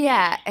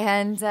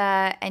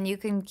 And you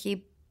can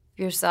keep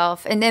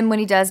yourself. And then when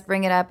he does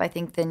bring it up, I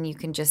think then you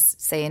can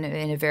just say in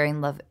a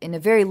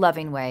very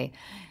loving way,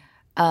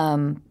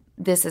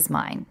 this is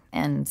mine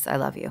and I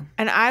love you.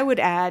 And I would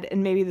add,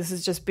 and maybe this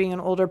is just being an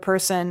older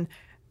person,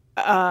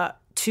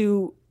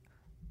 to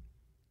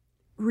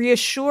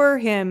reassure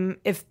him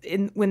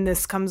when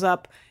this comes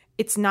up.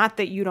 It's not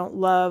that you don't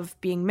love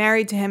being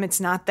married to him. It's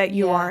not that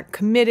you aren't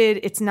committed.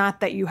 It's not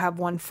that you have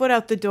one foot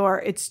out the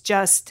door. It's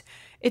just,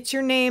 it's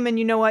your name. And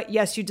you know what?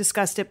 Yes, you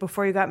discussed it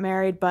before you got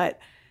married, but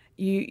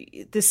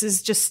this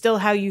is just still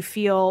how you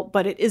feel.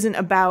 But it isn't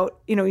about,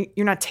 you're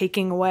not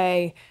taking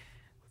away.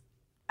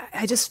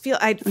 I just feel,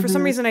 for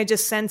some reason, I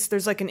just sense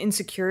there's like an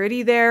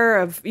insecurity there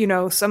of,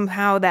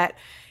 somehow that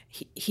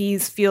he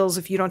feels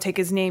if you don't take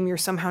his name, you're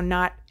somehow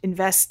not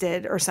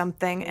invested or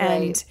something. Right.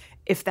 And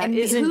if that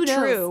isn't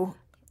true.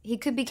 He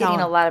could be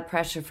getting a lot of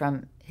pressure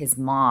from his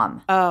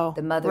mom. Oh,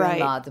 the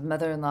mother-in-law, the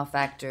mother-in-law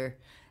factor.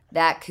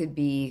 That could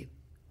be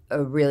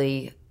a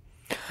really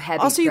heavy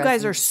Also, presence. you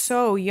guys are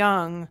so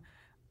young.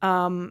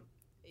 Yeah.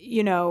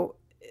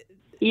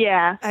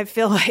 I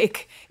feel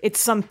like it's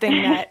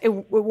something that it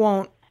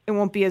won't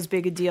be as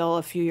big a deal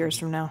a few years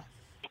from now.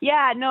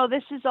 Yeah, no,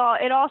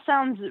 it all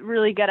sounds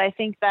really good. I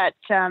think that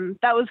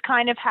that was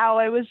kind of how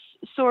I was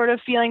sort of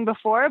feeling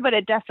before, but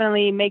it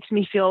definitely makes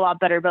me feel a lot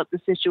better about the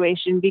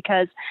situation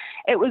because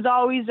it was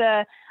always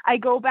I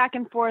go back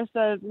and forth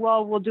of,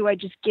 well, do I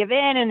just give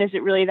in? And is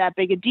it really that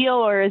big a deal?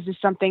 Or is this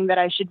something that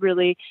I should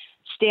really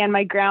stand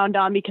my ground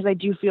on because I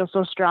do feel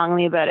so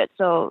strongly about it?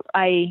 So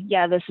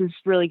this is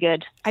really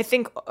good. I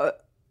think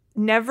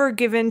never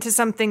give in to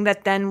something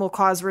that then will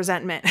cause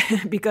resentment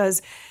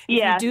because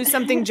if you do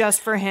something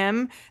just for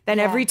him, then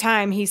every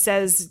time he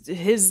says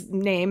his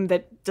name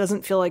that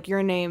doesn't feel like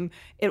your name,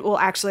 it will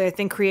actually, I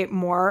think, create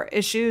more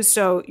issues.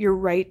 So you're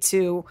right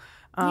to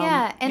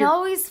and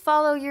always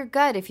follow your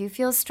gut. If you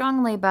feel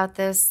strongly about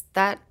this,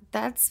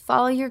 that's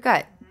follow your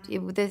gut.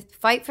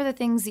 Fight for the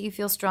things that you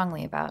feel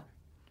strongly about.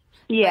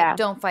 Yeah. But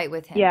don't fight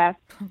with him. Yeah.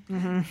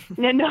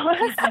 Mm-hmm.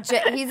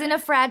 No. He's in a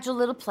fragile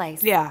little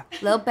place. Yeah.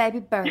 Little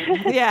baby bird.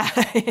 Yeah.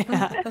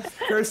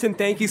 Kirsten,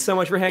 thank you so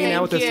much for hanging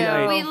out with us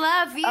tonight. We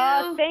love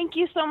you. Thank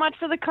you so much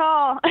for the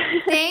call.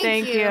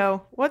 Thank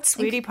you. What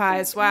sweetie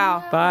pies.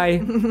 Wow.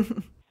 Bye.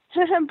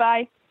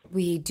 Bye.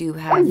 We do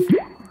have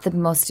the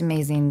most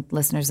amazing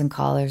listeners and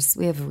callers.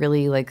 We have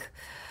really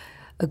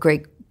a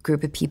great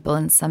group of people.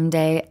 And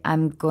someday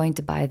I'm going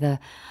to buy the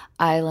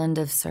island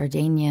of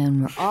Sardinia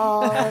and we're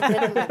all going to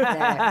live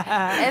there.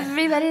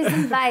 Everybody's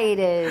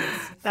invited.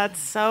 That's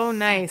so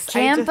nice.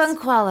 Camp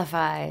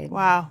Unqualified.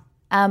 Wow.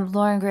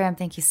 Lauren Graham,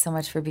 thank you so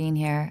much for being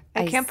here.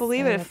 I can't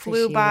believe it. It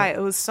flew by. It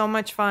was so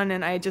much fun.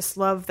 And I just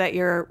love that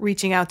you're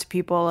reaching out to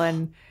people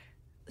and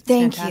it's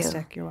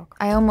fantastic. You're welcome.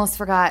 I almost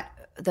forgot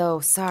though.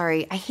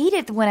 Sorry. I hate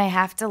it when I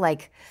have to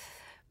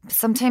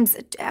sometimes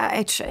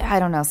I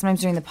don't know.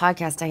 Sometimes during the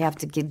podcast I have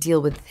to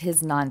deal with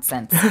his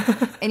nonsense.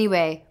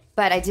 Anyway,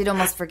 but I did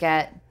almost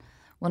forget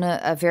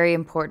a very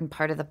important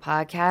part of the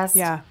podcast.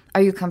 Yeah.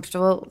 Are you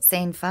comfortable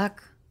saying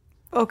fuck?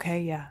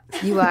 Okay, yeah.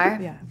 You are?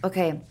 Yeah.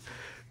 Okay.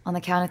 On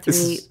the count of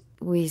three,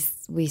 we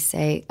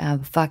say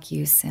fuck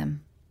you,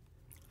 Sim.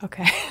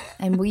 Okay.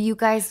 And will you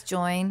guys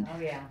join? Oh,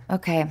 yeah.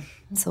 Okay.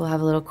 So we'll have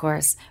a little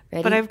chorus.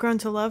 Ready? But I've grown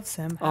to love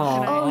Sim. You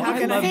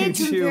can say it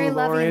to him very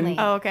lovingly.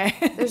 Oh, okay.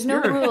 There's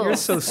no rules. You're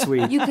so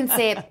sweet. You can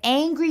say it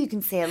angry. You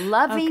can say it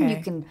loving. Okay.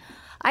 You can.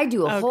 I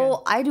do a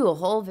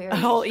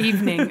whole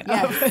evening.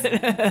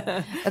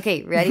 Yes.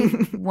 Okay. Ready?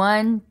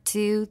 1,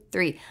 2,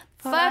 3.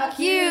 Fuck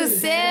you,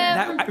 Sim.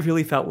 I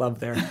really felt love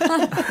there.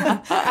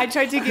 I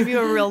tried to give you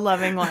a real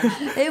loving one.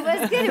 It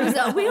was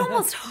good. We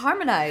almost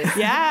harmonized.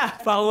 Yeah.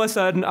 Follow us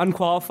on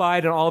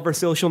Unqualified on all of our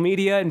social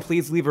media, and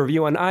please leave a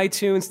review on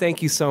iTunes.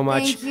 Thank you so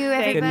much. Thank you,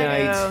 everybody. Good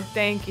night.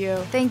 Thank you.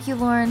 Thank you,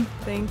 Lauren.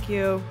 Thank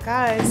you.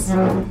 Guys,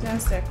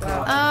 fantastic.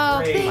 Wow.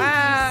 Oh, thank you.